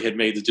Jerry had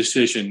made the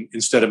decision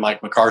instead of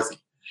Mike McCarthy.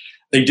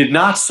 They did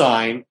not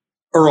sign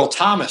Earl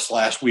Thomas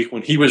last week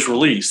when he was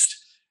released,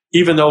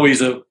 even though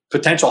he's a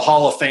potential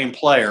Hall of Fame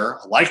player,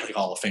 a likely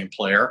Hall of Fame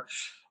player,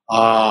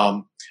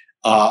 a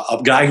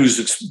guy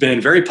who's been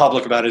very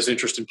public about his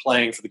interest in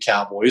playing for the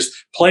Cowboys,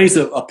 plays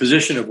a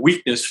position of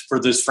weakness for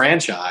this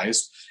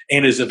franchise,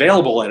 and is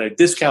available at a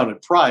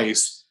discounted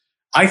price.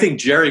 I think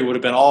Jerry would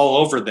have been all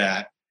over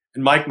that.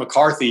 And Mike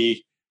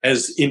McCarthy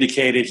has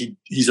indicated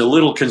he's a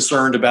little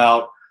concerned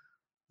about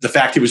the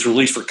fact he was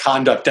released for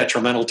conduct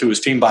detrimental to his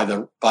team by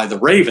the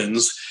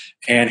Ravens.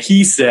 And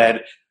he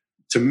said,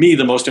 to me,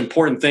 the most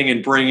important thing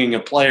in bringing a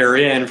player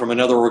in from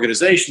another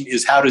organization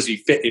is how does he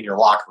fit in your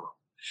locker room?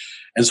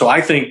 And so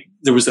I think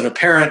there was an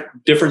apparent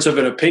difference of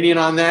an opinion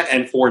on that.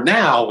 And for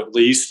now, at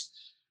least,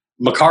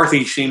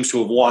 McCarthy seems to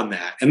have won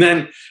that. And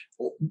then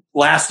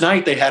last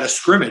night they had a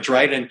scrimmage,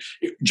 right? And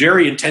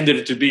Jerry intended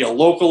it to be a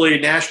locally,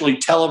 nationally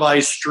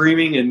televised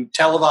streaming and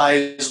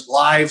televised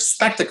live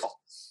spectacle.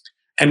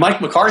 And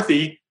Mike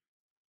McCarthy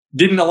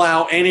didn't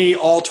allow any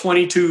all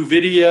 22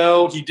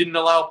 video. He didn't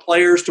allow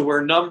players to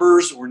wear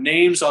numbers or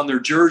names on their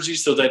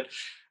jerseys so that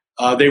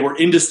they were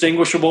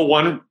indistinguishable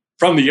one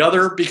from the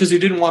other, because he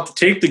didn't want the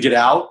tape to get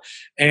out.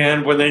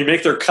 And when they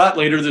make their cut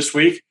later this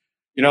week,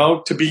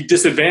 to be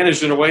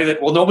disadvantaged in a way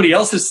that, well, nobody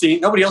else has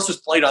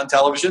played on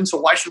television. So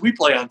why should we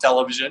play on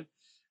television,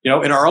 in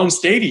our own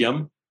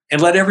stadium, and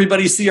let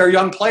everybody see our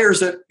young players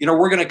that,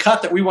 we're going to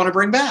cut, that we want to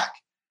bring back.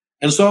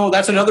 And so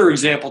that's another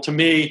example to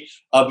me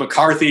of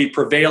McCarthy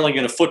prevailing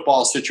in a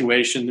football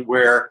situation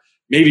where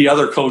maybe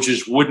other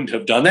coaches wouldn't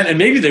have done that. And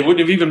maybe they wouldn't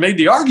have even made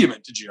the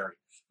argument to Jerry,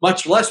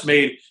 much less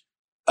made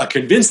a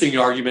convincing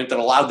argument that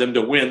allowed them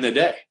to win the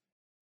day.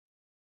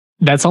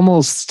 That's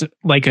almost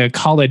like a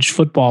college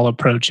football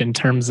approach in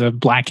terms of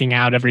blacking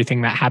out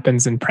everything that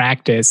happens in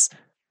practice.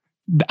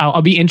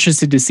 I'll be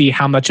interested to see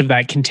how much of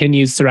that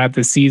continues throughout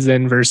the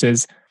season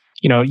versus,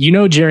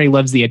 Jerry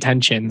loves the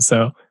attention.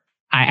 So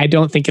I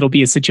don't think it'll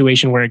be a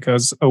situation where it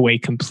goes away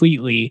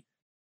completely.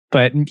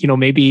 But,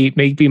 maybe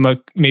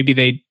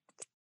they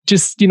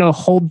just,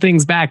 hold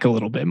things back a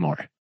little bit more.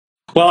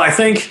 Well, I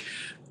think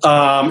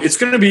it's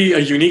going to be a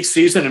unique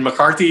season, and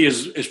McCarthy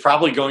is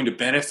probably going to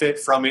benefit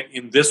from it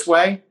in this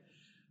way.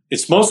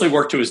 It's mostly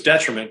worked to his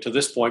detriment to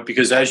this point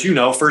because, as you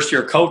know,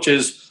 first-year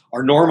coaches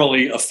are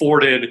normally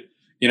afforded,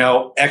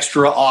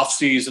 extra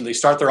off-season. They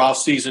start their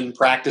off-season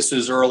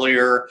practices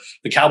earlier.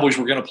 The Cowboys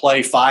were going to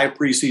play 5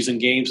 preseason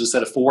games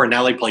instead of 4, and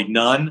now they played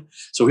none.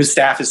 So his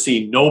staff has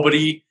seen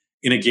nobody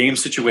in a game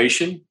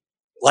situation.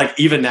 Like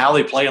even now,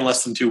 they play in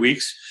less than 2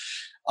 weeks.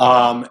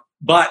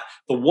 But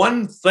the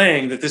one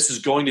thing that this is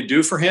going to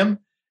do for him,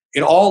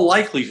 in all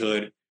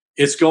likelihood,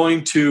 it's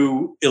going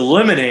to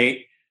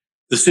eliminate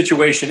the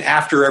situation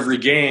after every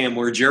game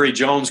where Jerry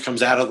Jones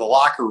comes out of the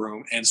locker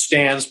room and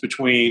stands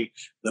between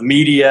the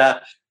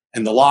media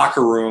and the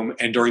locker room.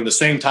 And during the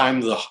same time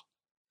the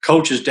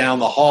coach is down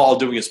the hall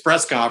doing his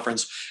press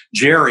conference,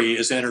 Jerry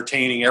is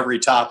entertaining every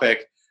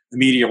topic the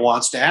media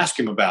wants to ask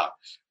him about,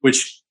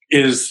 which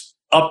is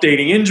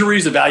updating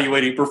injuries,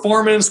 evaluating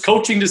performance,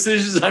 coaching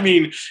decisions. I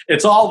mean,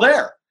 it's all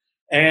there.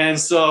 And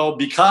so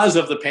because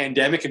of the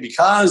pandemic and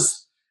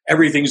because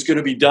everything's going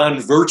to be done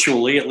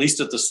virtually, at least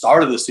at the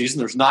start of the season,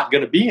 there's not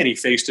going to be any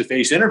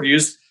face-to-face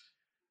interviews.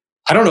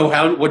 I don't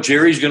know what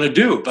Jerry's going to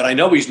do, but I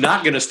know he's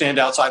not going to stand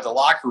outside the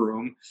locker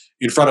room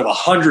in front of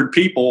 100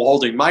 people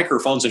holding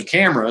microphones and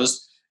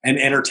cameras and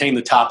entertain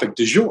the topic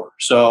du jour.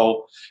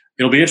 So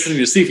it'll be interesting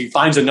to see if he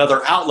finds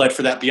another outlet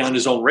for that beyond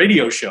his own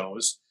radio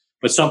shows,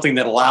 but something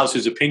that allows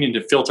his opinion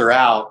to filter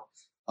out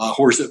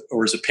or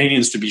his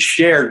opinions to be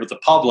shared with the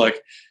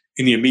public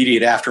in the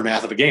immediate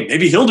aftermath of a game.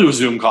 Maybe he'll do a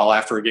Zoom call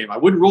after a game. I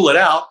wouldn't rule it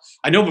out.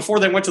 I know before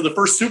they went to the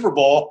first Super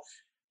Bowl,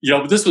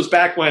 this was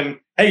back when,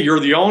 hey, you're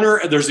the owner,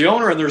 and there's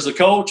the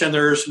coach, and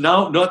there's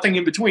nothing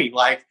in between.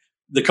 Like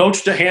the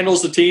coach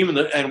handles the team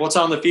and what's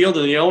on the field,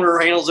 and the owner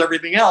handles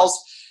everything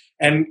else.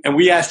 And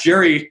we asked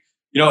Jerry,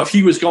 if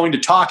he was going to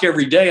talk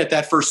every day at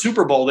that first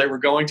Super Bowl they were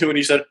going to, and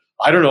he said,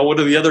 I don't know, what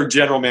do the other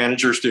general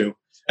managers do?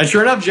 And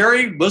sure enough,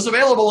 Jerry was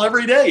available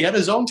every day. He had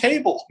his own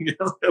table,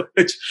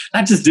 which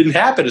that just didn't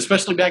happen,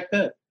 especially back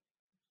then.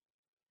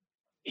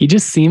 He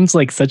just seems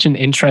like such an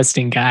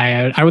interesting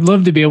guy. I would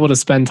love to be able to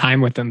spend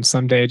time with him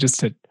someday just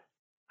to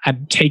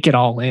take it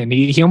all in.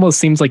 He almost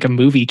seems like a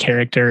movie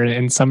character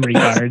in some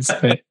regards.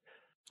 But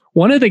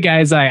one of the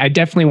guys I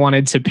definitely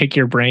wanted to pick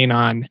your brain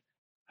on,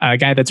 a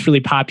guy that's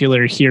really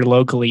popular here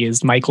locally,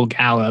 is Michael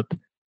Gallup.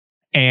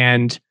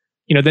 And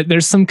that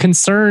there's some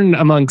concern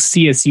among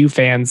CSU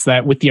fans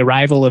that with the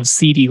arrival of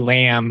CeeDee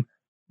Lamb,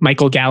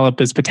 Michael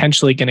Gallup is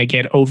potentially going to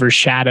get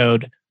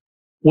overshadowed.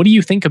 What do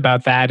you think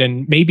about that?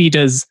 And maybe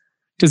does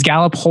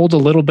Gallup hold a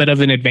little bit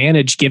of an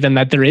advantage given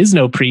that there is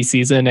no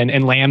preseason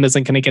and Lamb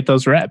isn't going to get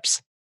those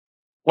reps?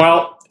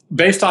 Well,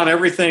 based on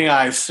everything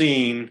I've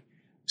seen,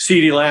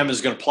 CeeDee Lamb is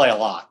going to play a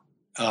lot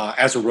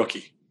as a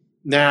rookie.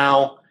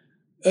 Now,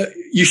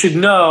 you should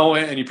know,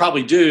 and you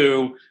probably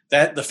do,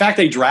 that the fact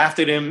they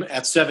drafted him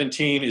at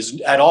 17 is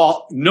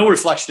no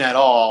reflection at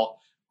all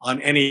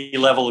on any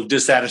level of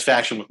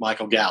dissatisfaction with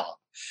Michael Gallup.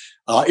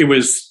 It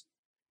was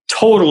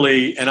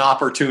totally an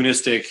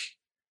opportunistic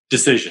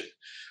decision.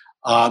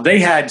 They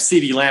had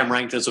CeeDee Lamb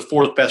ranked as the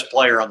 4th best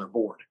player on their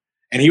board,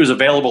 and he was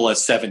available at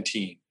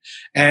 17.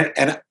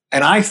 And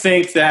I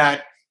think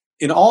that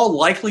in all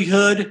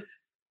likelihood,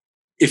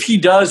 if he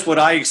does what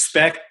I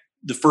expect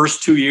the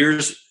first 2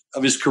 years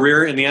of his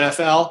career in the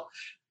NFL,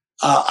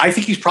 I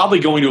think he's probably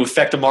going to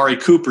affect Amari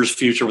Cooper's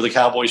future with the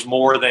Cowboys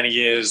more than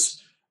he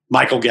is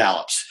Michael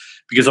Gallup's.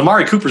 Because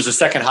Amari Cooper is the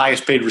second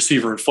highest paid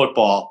receiver in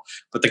football,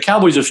 but the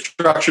Cowboys have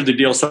structured the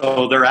deal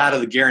so they're out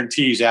of the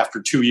guarantees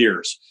after 2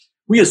 years.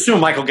 We assume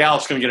Michael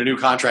Gallup's going to get a new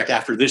contract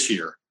after this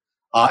year,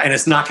 and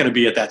it's not going to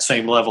be at that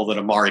same level that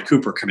Amari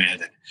Cooper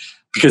commanded.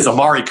 Because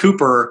Amari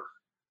Cooper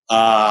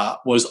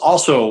was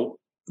also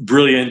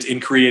brilliant in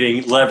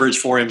creating leverage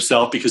for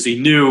himself because he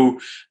knew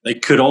they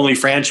could only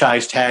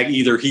franchise tag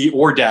either he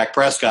or Dak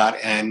Prescott,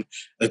 and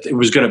that it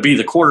was going to be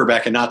the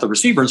quarterback and not the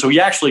receiver. And so he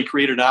actually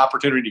created an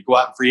opportunity to go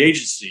out in free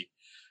agency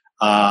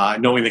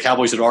knowing the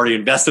Cowboys had already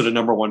invested a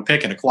number 1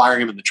 pick and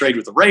acquiring him in the trade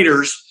with the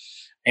Raiders.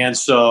 And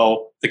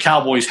so the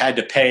Cowboys had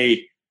to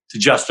pay to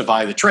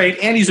justify the trade,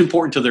 and he's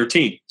important to their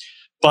team.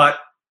 But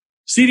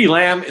CeeDee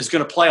Lamb is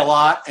going to play a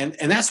lot, and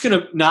that's going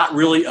to not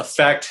really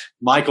affect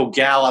Michael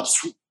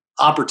Gallup's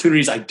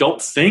opportunities, I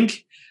don't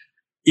think,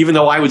 even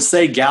though I would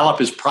say Gallup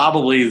is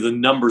probably the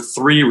number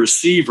 3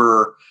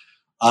 receiver.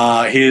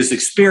 His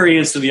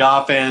experience in the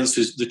offense,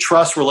 the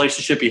trust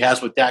relationship he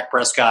has with Dak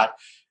Prescott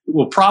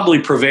will probably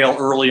prevail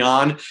early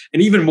on.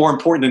 And even more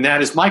important than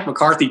that is Mike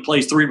McCarthy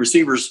plays 3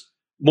 receivers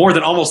more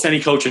than almost any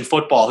coach in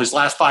football. His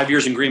last 5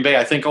 years in Green Bay,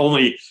 I think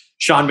only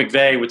Sean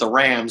McVay with the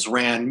Rams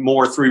ran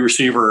more 3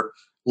 receiver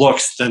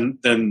looks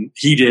than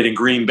he did in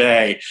Green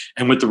Bay.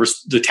 And with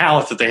the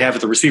talent that they have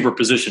at the receiver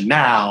position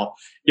now,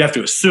 you have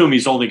to assume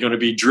he's only going to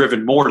be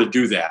driven more to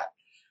do that.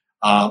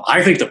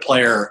 I think the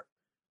player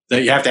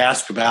that you have to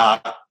ask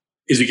about,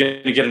 is he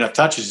going to get enough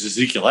touches, is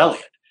Ezekiel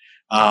Elliott.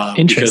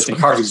 Because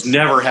McCarthy's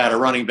never had a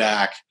running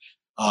back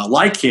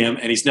like him,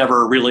 and he's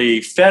never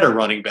really fed a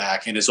running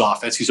back in his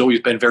offense. He's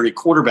always been very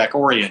quarterback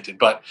oriented.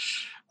 But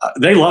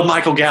they love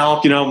Michael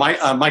Gallup.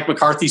 Mike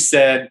McCarthy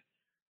said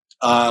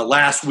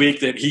last week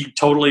that he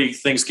totally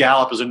thinks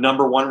Gallup is a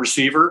number 1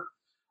 receiver.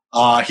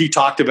 He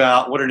talked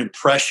about what an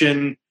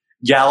impression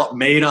Gallup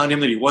made on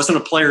him, that he wasn't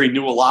a player he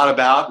knew a lot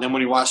about. And then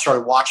when he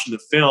started watching the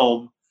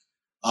film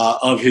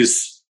of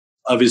his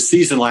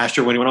season last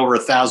year, when he went over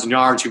 1,000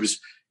 yards, he was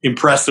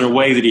impressed in a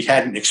way that he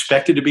hadn't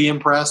expected to be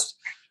impressed.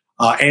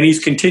 And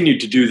he's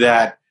continued to do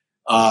that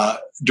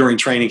during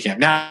training camp.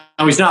 Now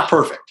he's not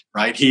perfect,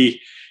 right?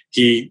 He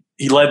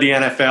led the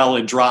NFL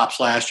in drops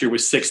last year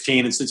with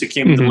 16, and since he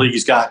came into the league,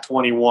 he's got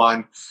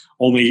 21.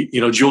 Only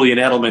Julian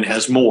Edelman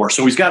has more,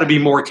 so he's got to be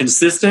more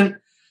consistent.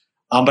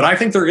 But I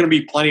think there are going to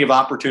be plenty of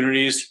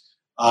opportunities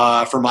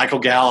for Michael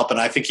Gallup,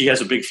 and I think he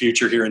has a big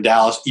future here in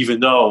Dallas,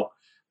 even though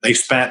they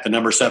spent the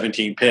number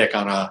 17 pick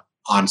on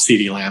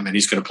CeeDee Lamb, and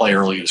he's going to play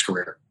early in his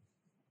career.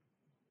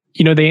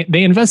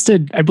 They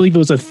invested, I believe it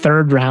was a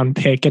 3rd round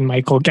pick in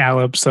Michael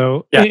Gallup.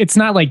 So It's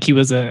not like he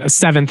was a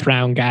 7th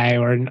round guy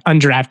or an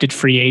undrafted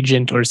free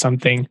agent or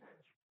something.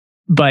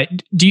 But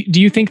do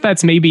you think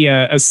that's maybe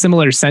a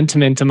similar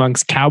sentiment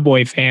amongst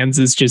Cowboy fans,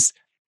 is just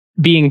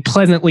being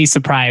pleasantly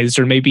surprised,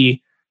 or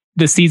maybe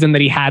the season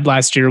that he had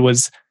last year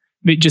was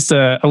just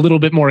a little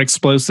bit more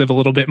explosive, a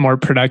little bit more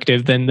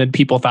productive than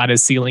people thought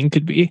his ceiling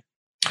could be?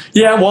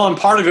 Yeah, well, and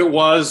part of it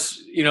was,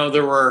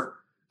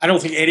 I don't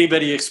think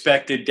anybody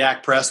expected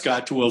Dak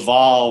Prescott to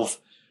evolve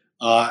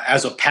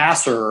as a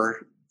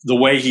passer the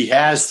way he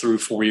has through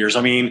 4 years.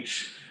 I mean,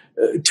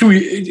 2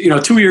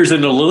 years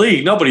into the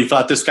league, nobody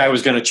thought this guy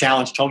was going to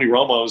challenge Tony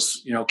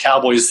Romo's,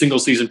 Cowboys single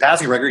season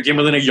passing record. He came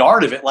within a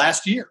yard of it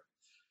last year.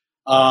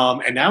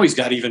 And now he's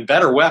got even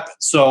better weapons.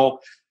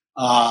 So,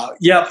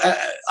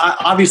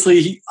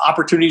 obviously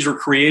opportunities were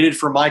created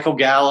for Michael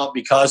Gallup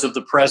because of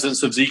the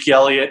presence of Zeke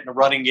Elliott in the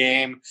running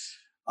game.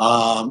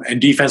 And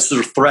defenses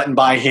are threatened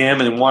by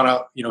him and want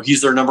to,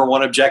 he's their number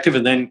 1 objective.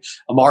 And then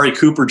Amari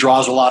Cooper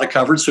draws a lot of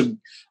coverage. So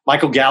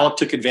Michael Gallup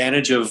took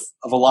advantage of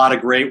a lot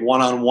of great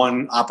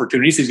one-on-one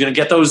opportunities. He's going to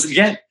get those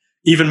again,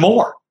 even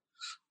more.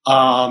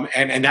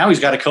 And now he's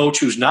got a coach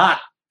who's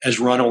not as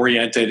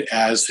run-oriented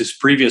as his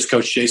previous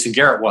coach, Jason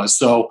Garrett, was.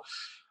 So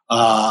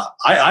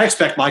I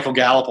expect Michael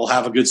Gallup will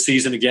have a good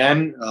season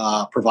again,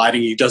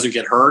 providing he doesn't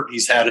get hurt.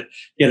 He had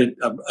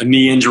a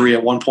knee injury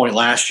at one point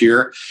last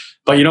year.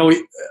 But,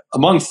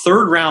 among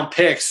 3rd round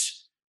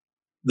picks,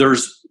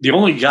 there's the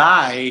only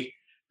guy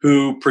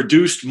who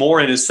produced more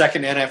in his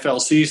second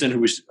NFL season, who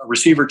was a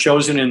receiver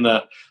chosen in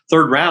the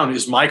 3rd round,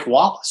 is Mike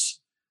Wallace.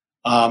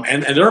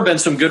 And there have been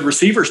some good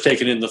receivers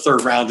taken in the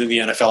 3rd round in the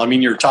NFL. I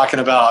mean, you're talking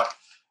about,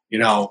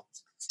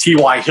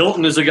 T.Y.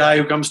 Hilton is a guy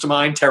who comes to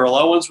mind. Terrell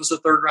Owens was a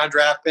 3rd round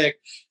draft pick.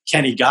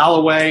 Kenny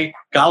Galladay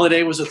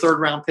was a 3rd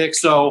round pick.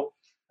 So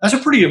that's a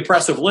pretty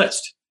impressive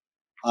list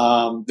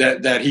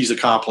that he's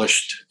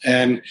accomplished.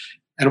 And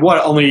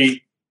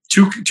only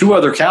two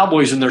other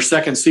Cowboys in their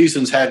second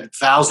seasons had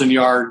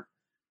 1,000-yard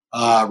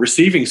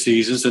receiving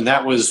seasons, and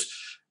that was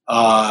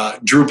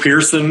Drew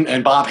Pearson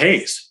and Bob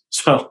Hayes.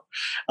 So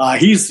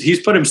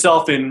he's put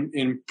himself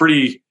in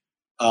pretty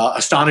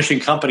astonishing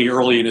company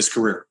early in his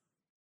career.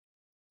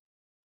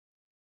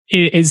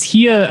 Is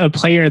he a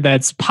player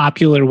that's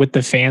popular with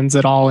the fans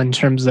at all, in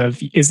terms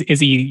of is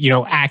he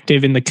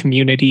active in the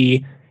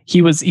community?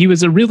 He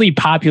was a really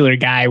popular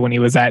guy when he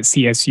was at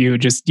CSU,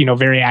 just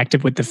very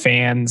active with the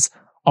fans,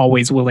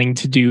 always willing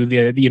to do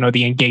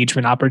the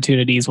engagement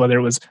opportunities, whether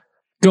it was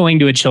going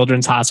to a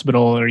children's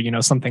hospital or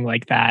something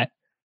like that.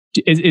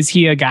 Is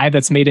he a guy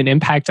that's made an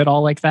impact at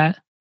all like that?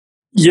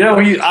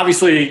 We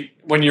obviously,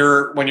 when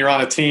you're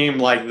on a team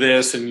like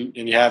this and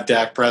you have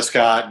Dak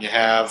Prescott and you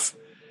have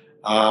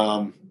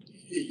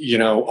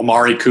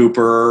Amari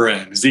Cooper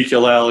and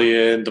Ezekiel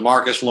Elliott and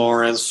DeMarcus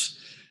Lawrence,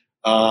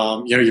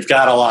 you've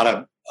got a lot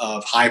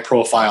of high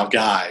profile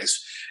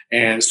guys.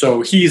 And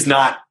so he's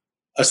not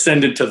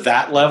ascended to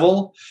that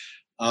level.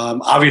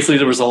 Obviously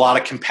there was a lot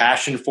of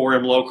compassion for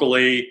him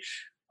locally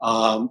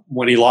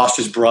when he lost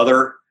his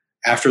brother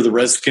after the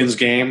Redskins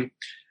game.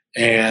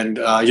 And,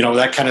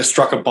 that kind of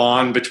struck a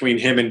bond between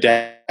him and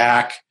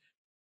Dak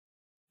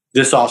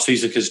this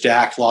offseason because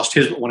Dak lost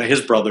one of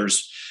his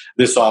brothers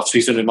this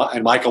offseason,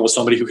 and Michael was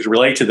somebody who could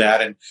relate to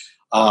that.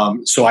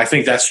 And so I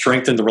think that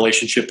strengthened the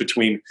relationship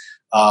between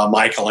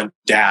Michael and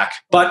Dak.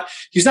 But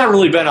he's not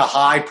really been a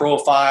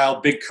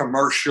high-profile, big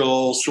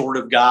commercial sort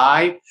of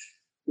guy.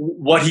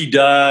 What he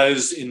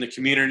does in the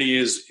community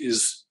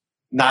is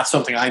not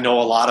something I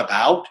know a lot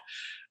about,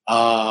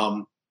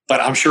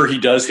 but I'm sure he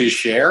does his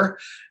share.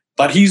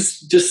 But he's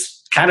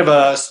just kind of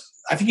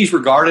I think he's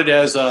regarded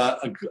as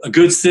a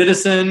good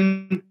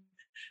citizen,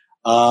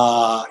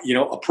 a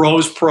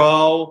pro's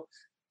pro,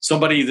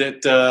 somebody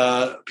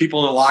that people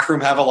in the locker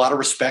room have a lot of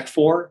respect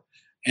for,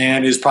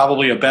 and is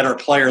probably a better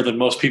player than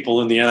most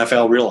people in the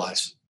NFL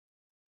realize.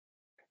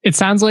 It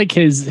sounds like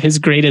his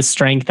greatest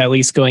strength, at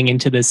least going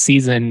into this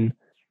season,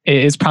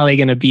 is probably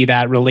going to be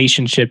that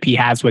relationship he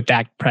has with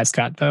Dak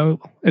Prescott, though.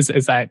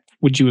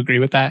 Would you agree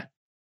with that?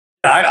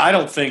 I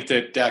don't think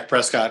that Dak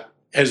Prescott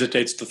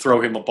hesitates to throw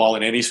him a ball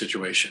in any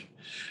situation.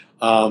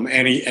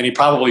 And he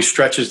probably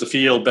stretches the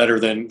field better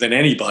than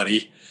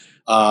anybody.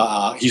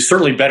 He's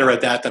certainly better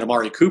at that than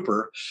Amari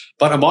Cooper.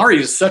 But Amari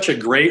is such a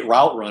great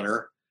route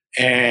runner,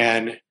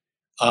 and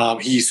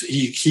he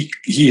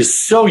is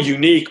so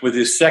unique with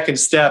his second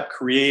step,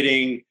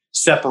 creating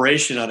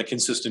separation on a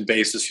consistent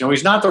basis.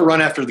 He's not the run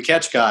after the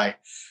catch guy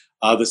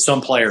that some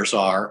players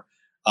are.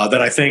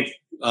 That I think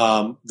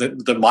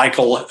that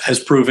Michael has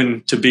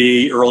proven to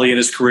be early in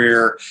his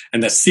career,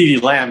 and that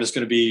CeeDee Lamb is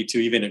going to be to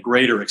even a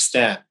greater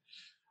extent.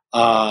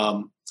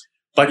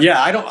 But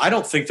yeah, I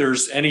don't think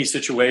there's any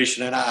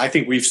situation, and I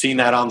think we've seen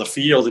that on the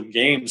field in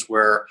games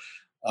where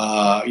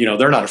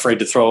they're not afraid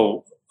to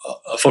throw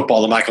a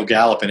football to Michael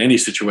Gallup in any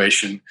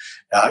situation,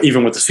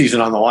 even with the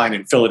season on the line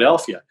in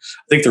Philadelphia.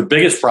 I think their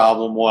biggest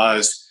problem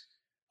was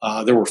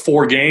there were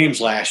 4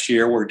 games last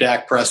year where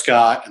Dak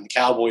Prescott and the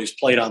Cowboys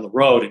played on the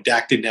road, and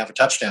Dak didn't have a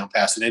touchdown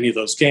pass in any of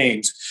those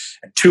games.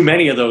 And too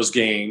many of those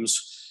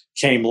games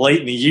came late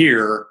in the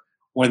year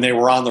when they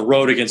were on the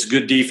road against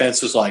good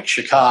defenses like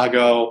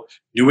Chicago,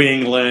 New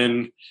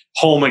England,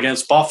 home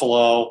against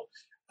Buffalo,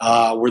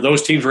 where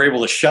those teams were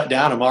able to shut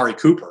down Amari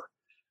Cooper.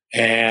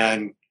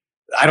 And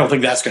I don't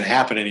think that's going to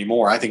happen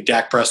anymore. I think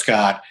Dak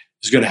Prescott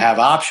is going to have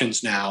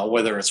options now,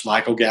 whether it's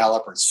Michael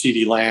Gallup or it's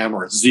CeeDee Lamb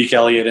or it's Zeke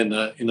Elliott in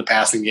the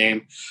passing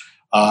game,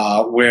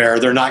 where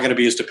they're not going to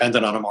be as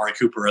dependent on Amari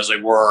Cooper as they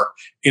were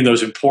in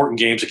those important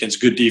games against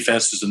good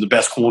defenses and the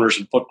best corners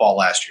in football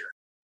last year.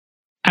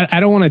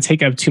 I don't want to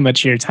take up too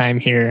much of your time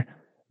here,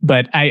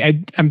 but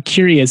I'm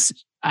curious.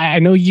 I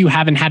know you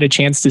haven't had a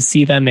chance to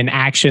see them in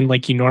action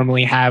like you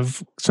normally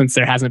have since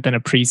there hasn't been a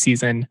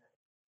preseason.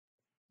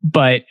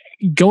 But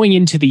going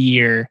into the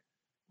year,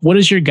 what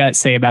does your gut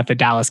say about the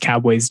Dallas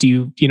Cowboys? Do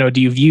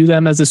you view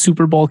them as a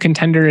Super Bowl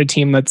contender, a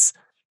team that's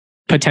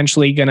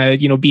potentially going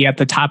to, be at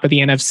the top of the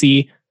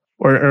NFC,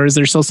 or is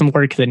there still some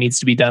work that needs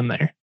to be done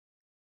there?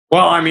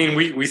 Well, I mean,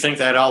 we think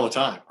that all the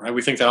time, right?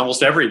 We think that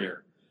almost every year.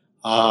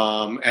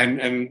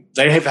 And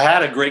they have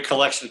had a great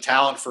collection of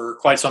talent for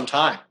quite some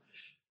time.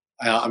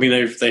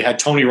 They had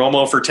Tony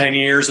Romo for 10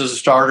 years as a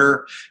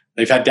starter.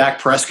 They've had Dak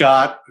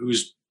Prescott,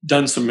 who's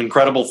done some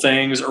incredible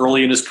things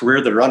early in his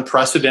career that are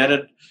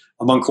unprecedented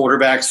among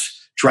quarterbacks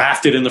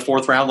drafted in the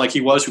 4th round like he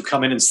was, who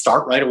come in and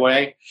start right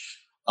away.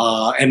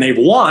 And they've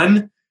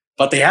won,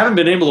 but they haven't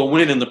been able to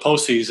win in the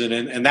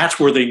postseason. And that's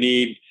where they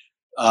need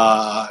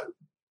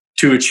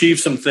to achieve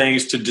some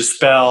things to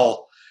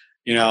dispel,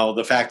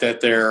 the fact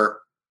that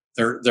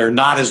they're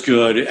not as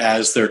good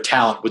as their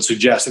talent would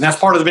suggest. And that's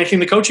part of making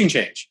the coaching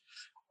change.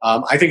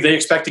 I think they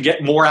expect to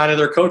get more out of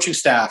their coaching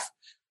staff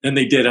than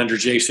they did under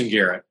Jason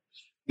Garrett.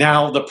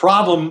 Now, the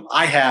problem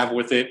I have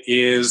with it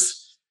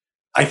is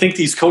I think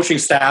these coaching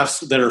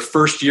staffs that are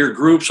first-year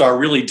groups are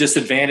really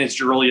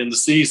disadvantaged early in the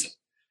season.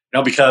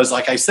 Because,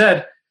 like I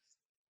said,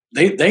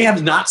 they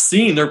have not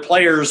seen their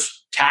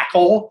players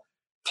tackle,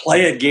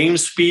 play at game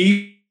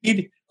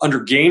speed under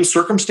game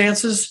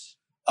circumstances.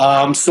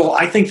 So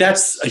I think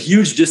that's a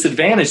huge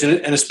disadvantage,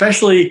 and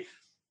especially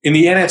in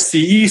the NFC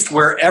East,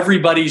 where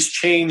everybody's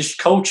changed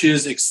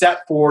coaches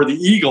except for the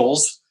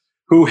Eagles,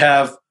 who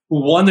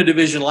won the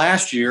division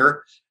last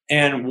year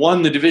and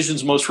won the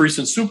division's most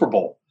recent Super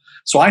Bowl.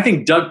 So I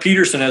think Doug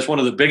Peterson has one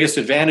of the biggest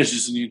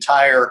advantages in the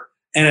entire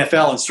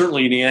NFL, and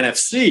certainly in the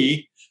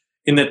NFC,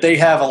 in that they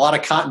have a lot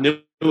of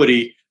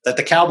continuity that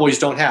the Cowboys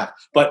don't have.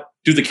 But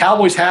do the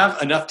Cowboys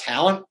have enough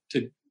talent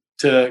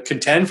to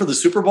contend for the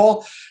Super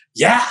Bowl?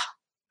 Yeah.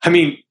 I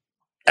mean,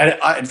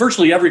 at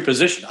virtually every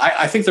position.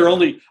 I think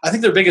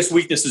their biggest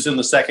weakness is in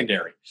the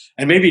secondary.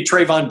 And maybe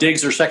Trayvon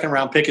Diggs, their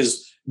second-round pick,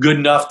 is good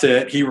enough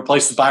he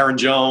replaces Byron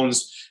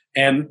Jones,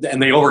 and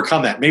they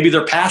overcome that. Maybe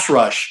their pass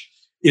rush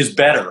is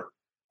better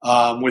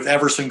with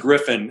Everson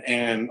Griffin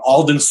and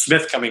Aldon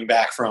Smith coming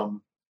back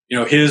from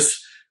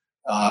his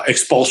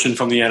expulsion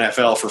from the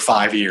NFL for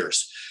 5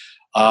 years.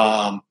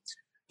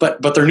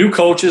 But they're new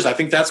coaches. I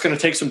think that's going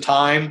to take some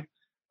time.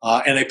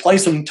 And they play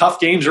some tough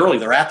games early.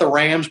 They're at the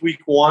Rams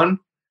week 1.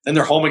 Then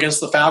they're home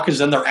against the Falcons.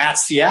 Then they're at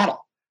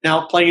Seattle.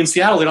 Now, playing in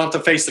Seattle, they don't have to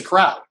face the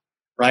crowd,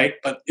 right?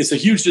 But it's a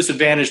huge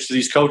disadvantage to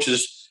these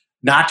coaches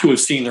not to have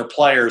seen their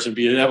players and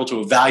be able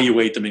to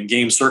evaluate them in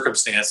game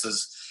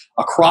circumstances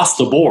across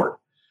the board.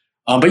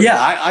 But yeah,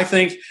 I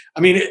think,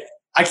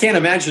 I can't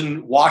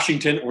imagine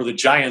Washington or the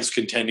Giants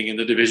contending in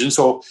the division.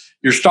 So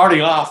you're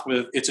starting off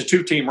with, it's a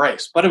 2-team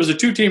race. But it was a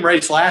 2-team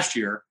race last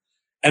year.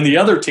 And the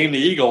other team, the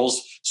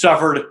Eagles,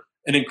 suffered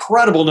an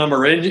incredible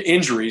number of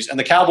injuries. And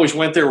the Cowboys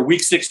went there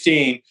week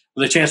 16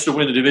 with a chance to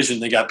win the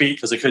division. They got beat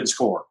because they couldn't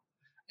score.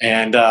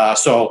 And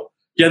so,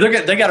 yeah,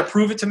 they got to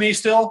prove it to me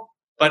still.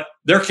 But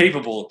they're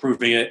capable of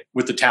proving it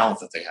with the talent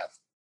that they have.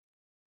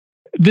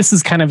 This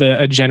is kind of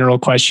a general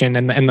question,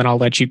 and then I'll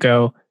let you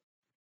go.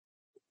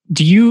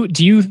 Do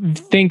you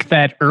think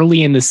that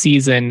early in the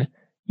season,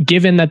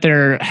 given that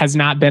there has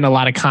not been a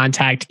lot of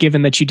contact,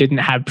 given that you didn't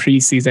have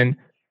preseason,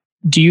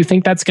 do you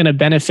think that's going to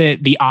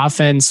benefit the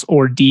offense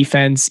or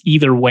defense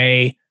either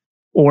way?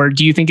 Or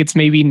do you think it's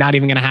maybe not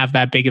even going to have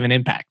that big of an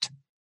impact?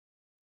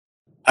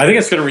 I think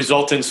it's going to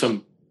result in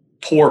some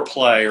poor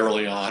play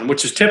early on,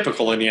 which is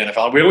typical in the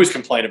NFL. We always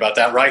complain about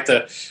that, right?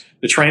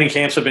 The training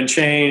camps have been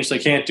changed. They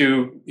can't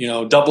do,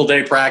 double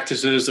day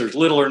practices. There's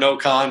little or no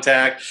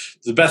contact.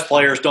 The best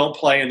players don't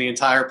play in the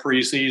entire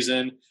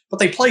preseason, but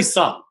they play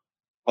some.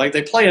 Like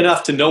they play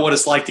enough to know what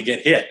it's like to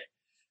get hit.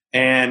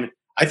 And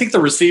I think the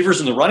receivers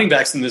and the running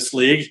backs in this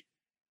league,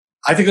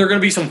 I think there are going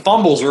to be some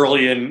fumbles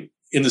early in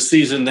the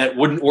season that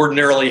wouldn't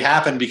ordinarily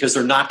happen because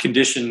they're not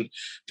conditioned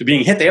to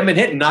being hit. They haven't been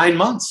hit in 9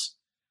 months.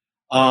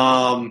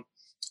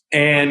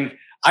 And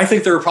I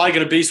think there are probably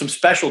going to be some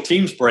special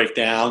teams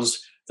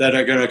breakdowns that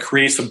are going to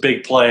create some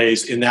big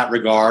plays in that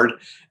regard.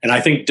 And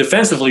I think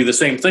defensively, the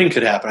same thing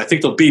could happen. I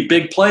think there'll be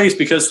big plays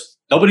because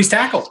nobody's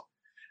tackled.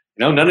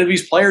 None of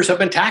these players have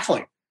been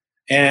tackling.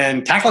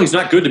 And tackling is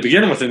not good to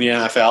begin with in the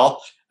NFL.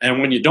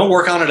 And when you don't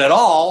work on it at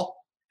all,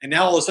 and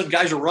now all of a sudden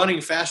guys are running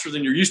faster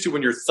than you're used to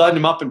when you're thudding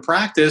them up in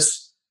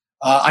practice,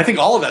 I think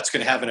all of that's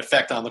going to have an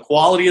effect on the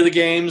quality of the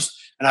games.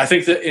 And I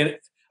think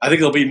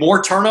there'll be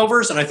more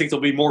turnovers, and I think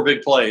there'll be more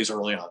big plays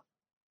early on.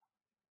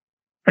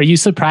 Are you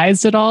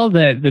surprised at all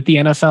that the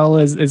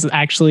NFL is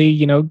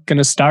actually, going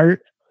to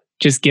start,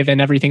 just given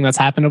everything that's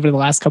happened over the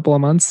last couple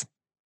of months?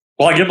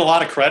 Well, I give them a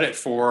lot of credit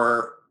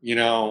for,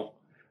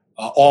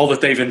 all that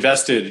they've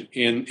invested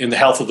in the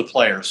health of the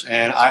players.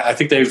 And I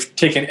think they've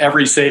taken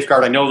every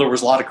safeguard. I know there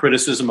was a lot of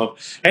criticism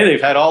of, hey, they've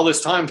had all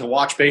this time to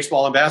watch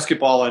baseball and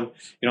basketball, and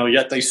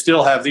yet they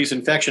still have these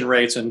infection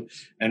rates, and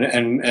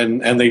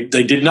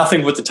they did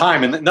nothing with the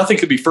time, and nothing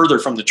could be further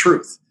from the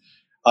truth.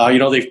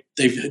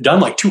 They've done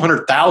like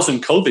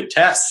 200,000 COVID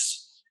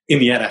tests in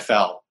the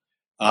NFL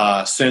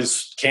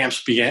since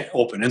camps began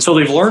open, and so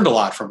they've learned a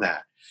lot from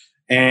that.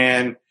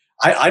 And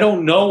I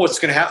don't know what's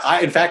going to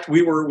happen. In fact, we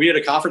had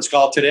a conference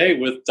call today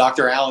with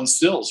Dr. Alan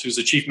Stills, who's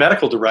the chief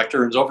medical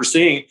director and is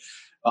overseeing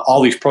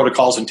all these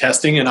protocols and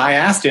testing. And I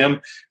asked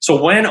him,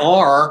 so when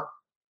are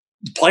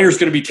players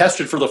going to be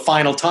tested for the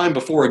final time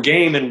before a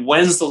game, and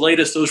when's the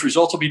latest those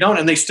results will be known?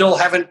 And they still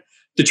haven't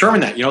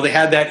determined that. They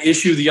had that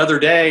issue the other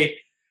day,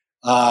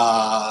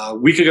 a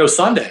week ago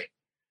Sunday,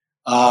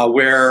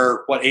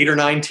 where 8 or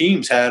 9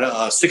 teams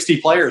had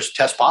 60 players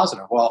test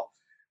positive. Well,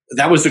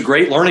 that was a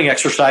great learning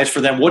exercise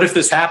for them. What if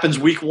this happens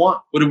week 1?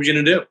 What are we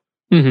going to do?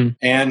 Mm-hmm.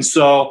 And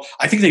so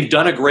I think they've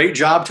done a great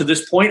job to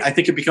this point. I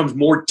think it becomes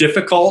more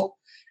difficult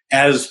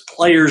as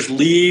players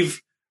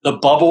leave the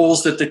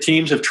bubbles that the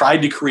teams have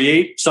tried to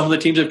create. Some of the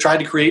teams have tried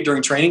to create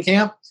during training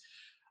camp,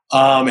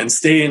 and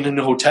stay in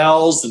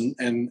hotels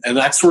and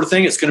that sort of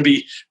thing. It's going to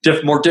be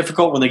more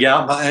difficult when they get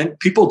out, and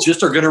people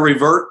just are going to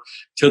revert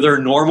to their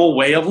normal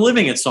way of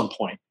living at some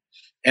point.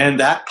 And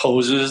that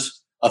poses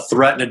a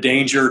threat and a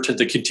danger to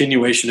the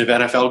continuation of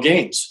NFL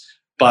games.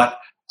 But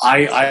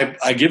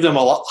I give them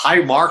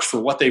high marks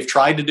for what they've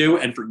tried to do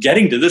and for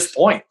getting to this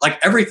point. Like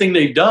everything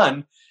they've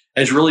done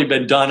has really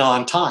been done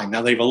on time.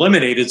 Now they've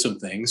eliminated some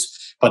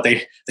things, but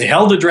they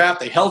held the draft,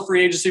 they held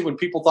free agency when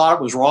people thought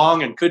it was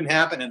wrong and couldn't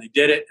happen, and they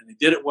did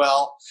it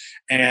well.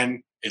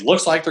 And it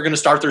looks like they're going to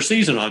start their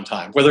season on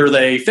time. Whether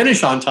they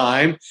finish on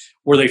time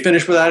or they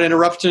finish without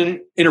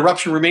interruption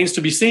remains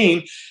to be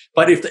seen.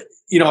 But if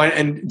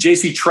and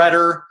J.C.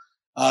 Tretter,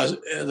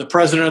 the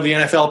president of the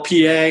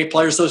NFLPA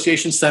Players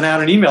Association, sent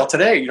out an email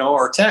today,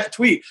 or a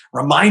tweet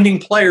reminding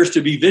players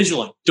to be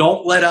vigilant.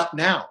 Don't let up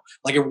now.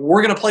 Like if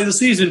we're going to play the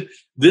season,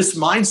 this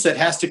mindset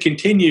has to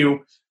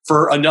continue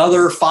for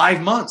another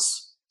 5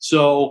 months.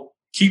 So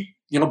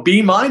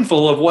be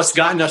mindful of what's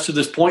gotten us to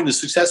this point and the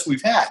success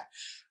we've had.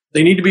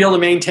 They need to be able to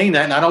maintain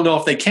that. And I don't know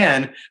if they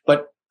can,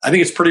 but I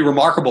think it's pretty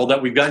remarkable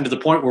that we've gotten to the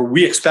point where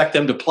we expect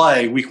them to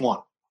play week 1.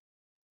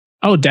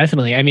 Oh,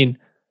 definitely. I mean,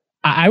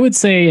 I would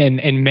say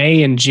in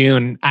May and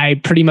June, I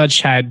pretty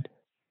much had,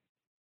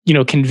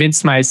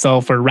 convinced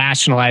myself or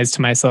rationalized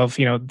to myself,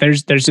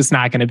 there's just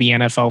not going to be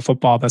NFL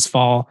football this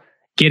fall.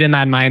 Get in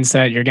that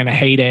mindset. You're going to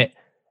hate it.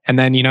 And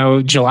then,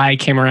 July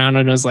came around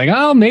and it was like,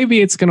 oh,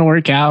 maybe it's going to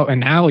work out.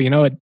 And now,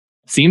 it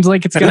seems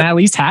like it's going to at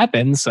least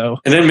happen. So,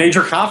 and then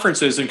major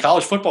conferences in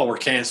college football were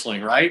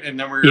canceling, right? And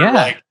then we were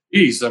like,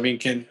 Geez, I mean,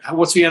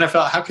 what's the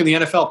NFL? How can the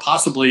NFL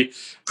possibly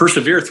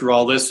persevere through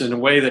all this in a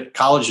way that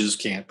colleges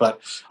can't? But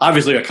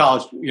obviously, a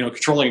college,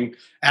 controlling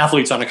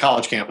athletes on a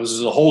college campus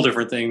is a whole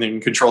different thing than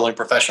controlling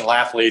professional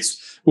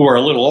athletes who are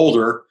a little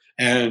older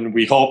and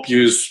we hope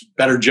use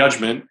better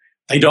judgment.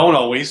 They don't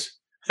always.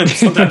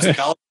 Sometimes the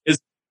colleges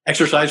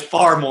exercise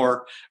far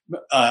more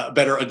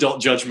better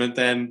adult judgment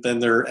than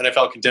their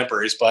NFL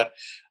contemporaries. But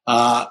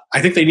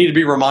I think they need to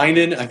be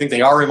reminded. I think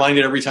they are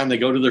reminded every time they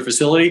go to their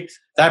facility.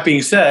 That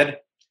being said,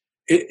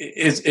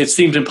 it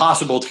seems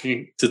impossible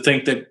to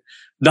think that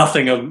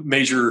nothing of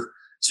major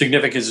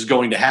significance is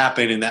going to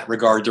happen in that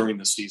regard during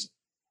the season.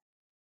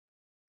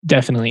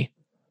 Definitely.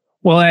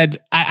 Well, Ed,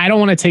 I don't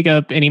want to take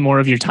up any more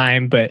of your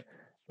time, but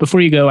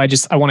before you go,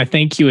 I want to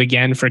thank you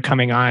again for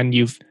coming on.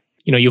 You've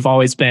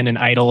always been an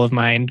idol of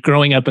mine.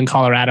 Growing up in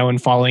Colorado and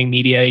following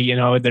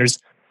media, there's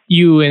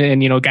you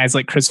and guys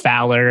like Chris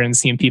Fowler and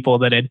seeing people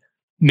that had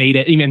made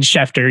it, even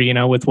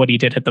Schefter, with what he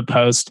did at the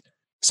Post.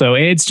 So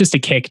it's just a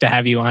kick to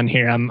have you on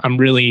here. I'm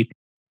really,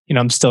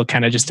 I'm still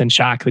kind of just in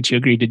shock that you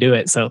agreed to do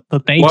it. So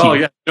thank you. Well,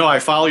 yeah, I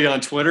follow you on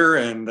Twitter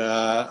and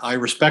I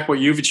respect what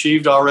you've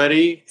achieved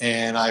already.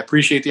 And I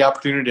appreciate the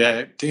opportunity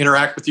to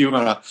interact with you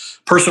on a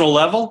personal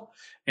level.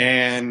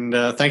 And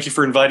thank you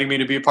for inviting me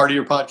to be a part of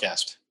your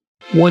podcast.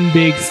 One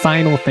big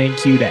final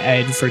thank you to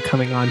Ed for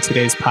coming on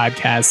today's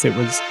podcast. It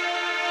was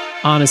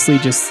honestly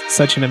just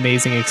such an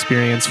amazing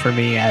experience for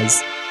me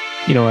as,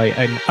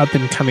 an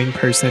up-and-coming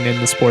person in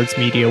the sports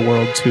media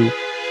world to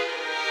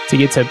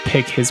get to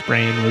pick his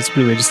brain was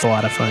really just a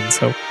lot of fun.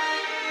 So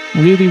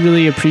really,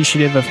 really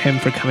appreciative of him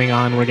for coming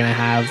on. We're going to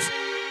have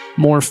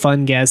more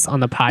fun guests on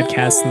the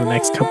podcast in the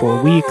next couple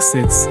of weeks.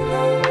 It's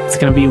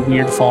going to be a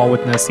weird fall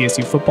with no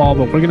CSU football,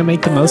 but we're going to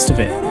make the most of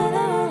it.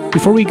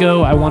 Before we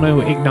go, I want to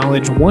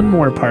acknowledge one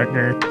more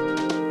partner,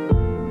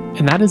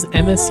 and that is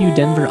MSU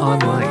Denver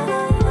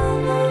Online.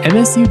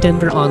 MSU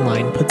Denver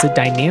Online puts a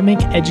dynamic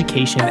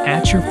education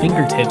at your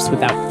fingertips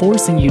without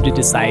forcing you to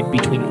decide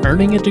between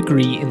earning a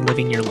degree and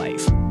living your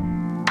life.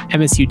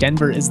 MSU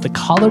Denver is the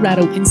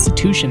Colorado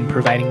institution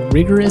providing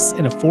rigorous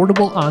and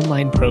affordable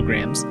online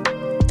programs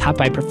taught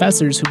by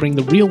professors who bring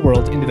the real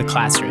world into the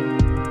classroom.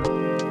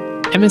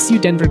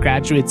 MSU Denver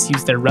graduates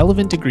use their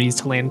relevant degrees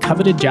to land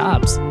coveted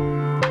jobs.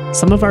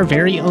 Some of our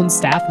very own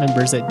staff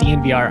members at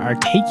DNVR are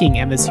taking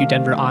MSU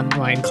Denver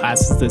online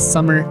classes this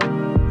summer.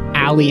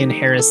 Allie and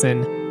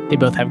Harrison, they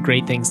both have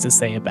great things to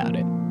say about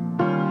it.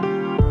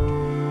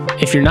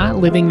 If you're not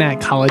living that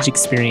college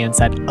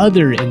experience at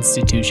other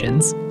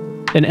institutions,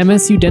 then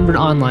MSU Denver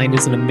Online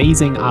is an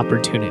amazing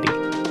opportunity.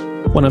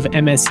 One of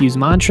MSU's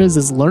mantras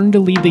is learn to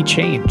lead the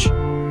change.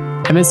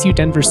 MSU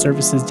Denver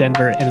services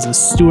Denver and is a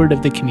steward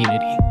of the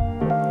community.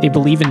 They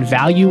believe in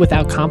value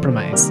without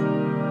compromise,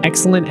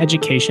 excellent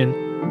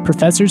education,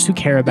 professors who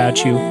care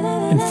about you,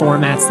 and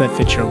formats that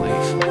fit your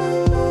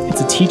life. It's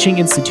a teaching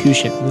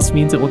institution. This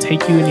means it will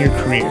take you in your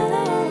career.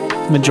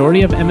 The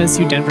majority of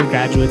MSU Denver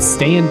graduates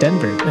stay in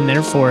Denver, and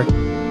therefore,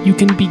 you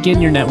can begin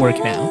your network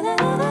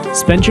now.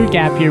 Spend your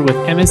gap year with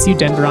MSU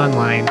Denver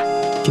Online.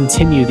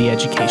 Continue the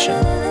education.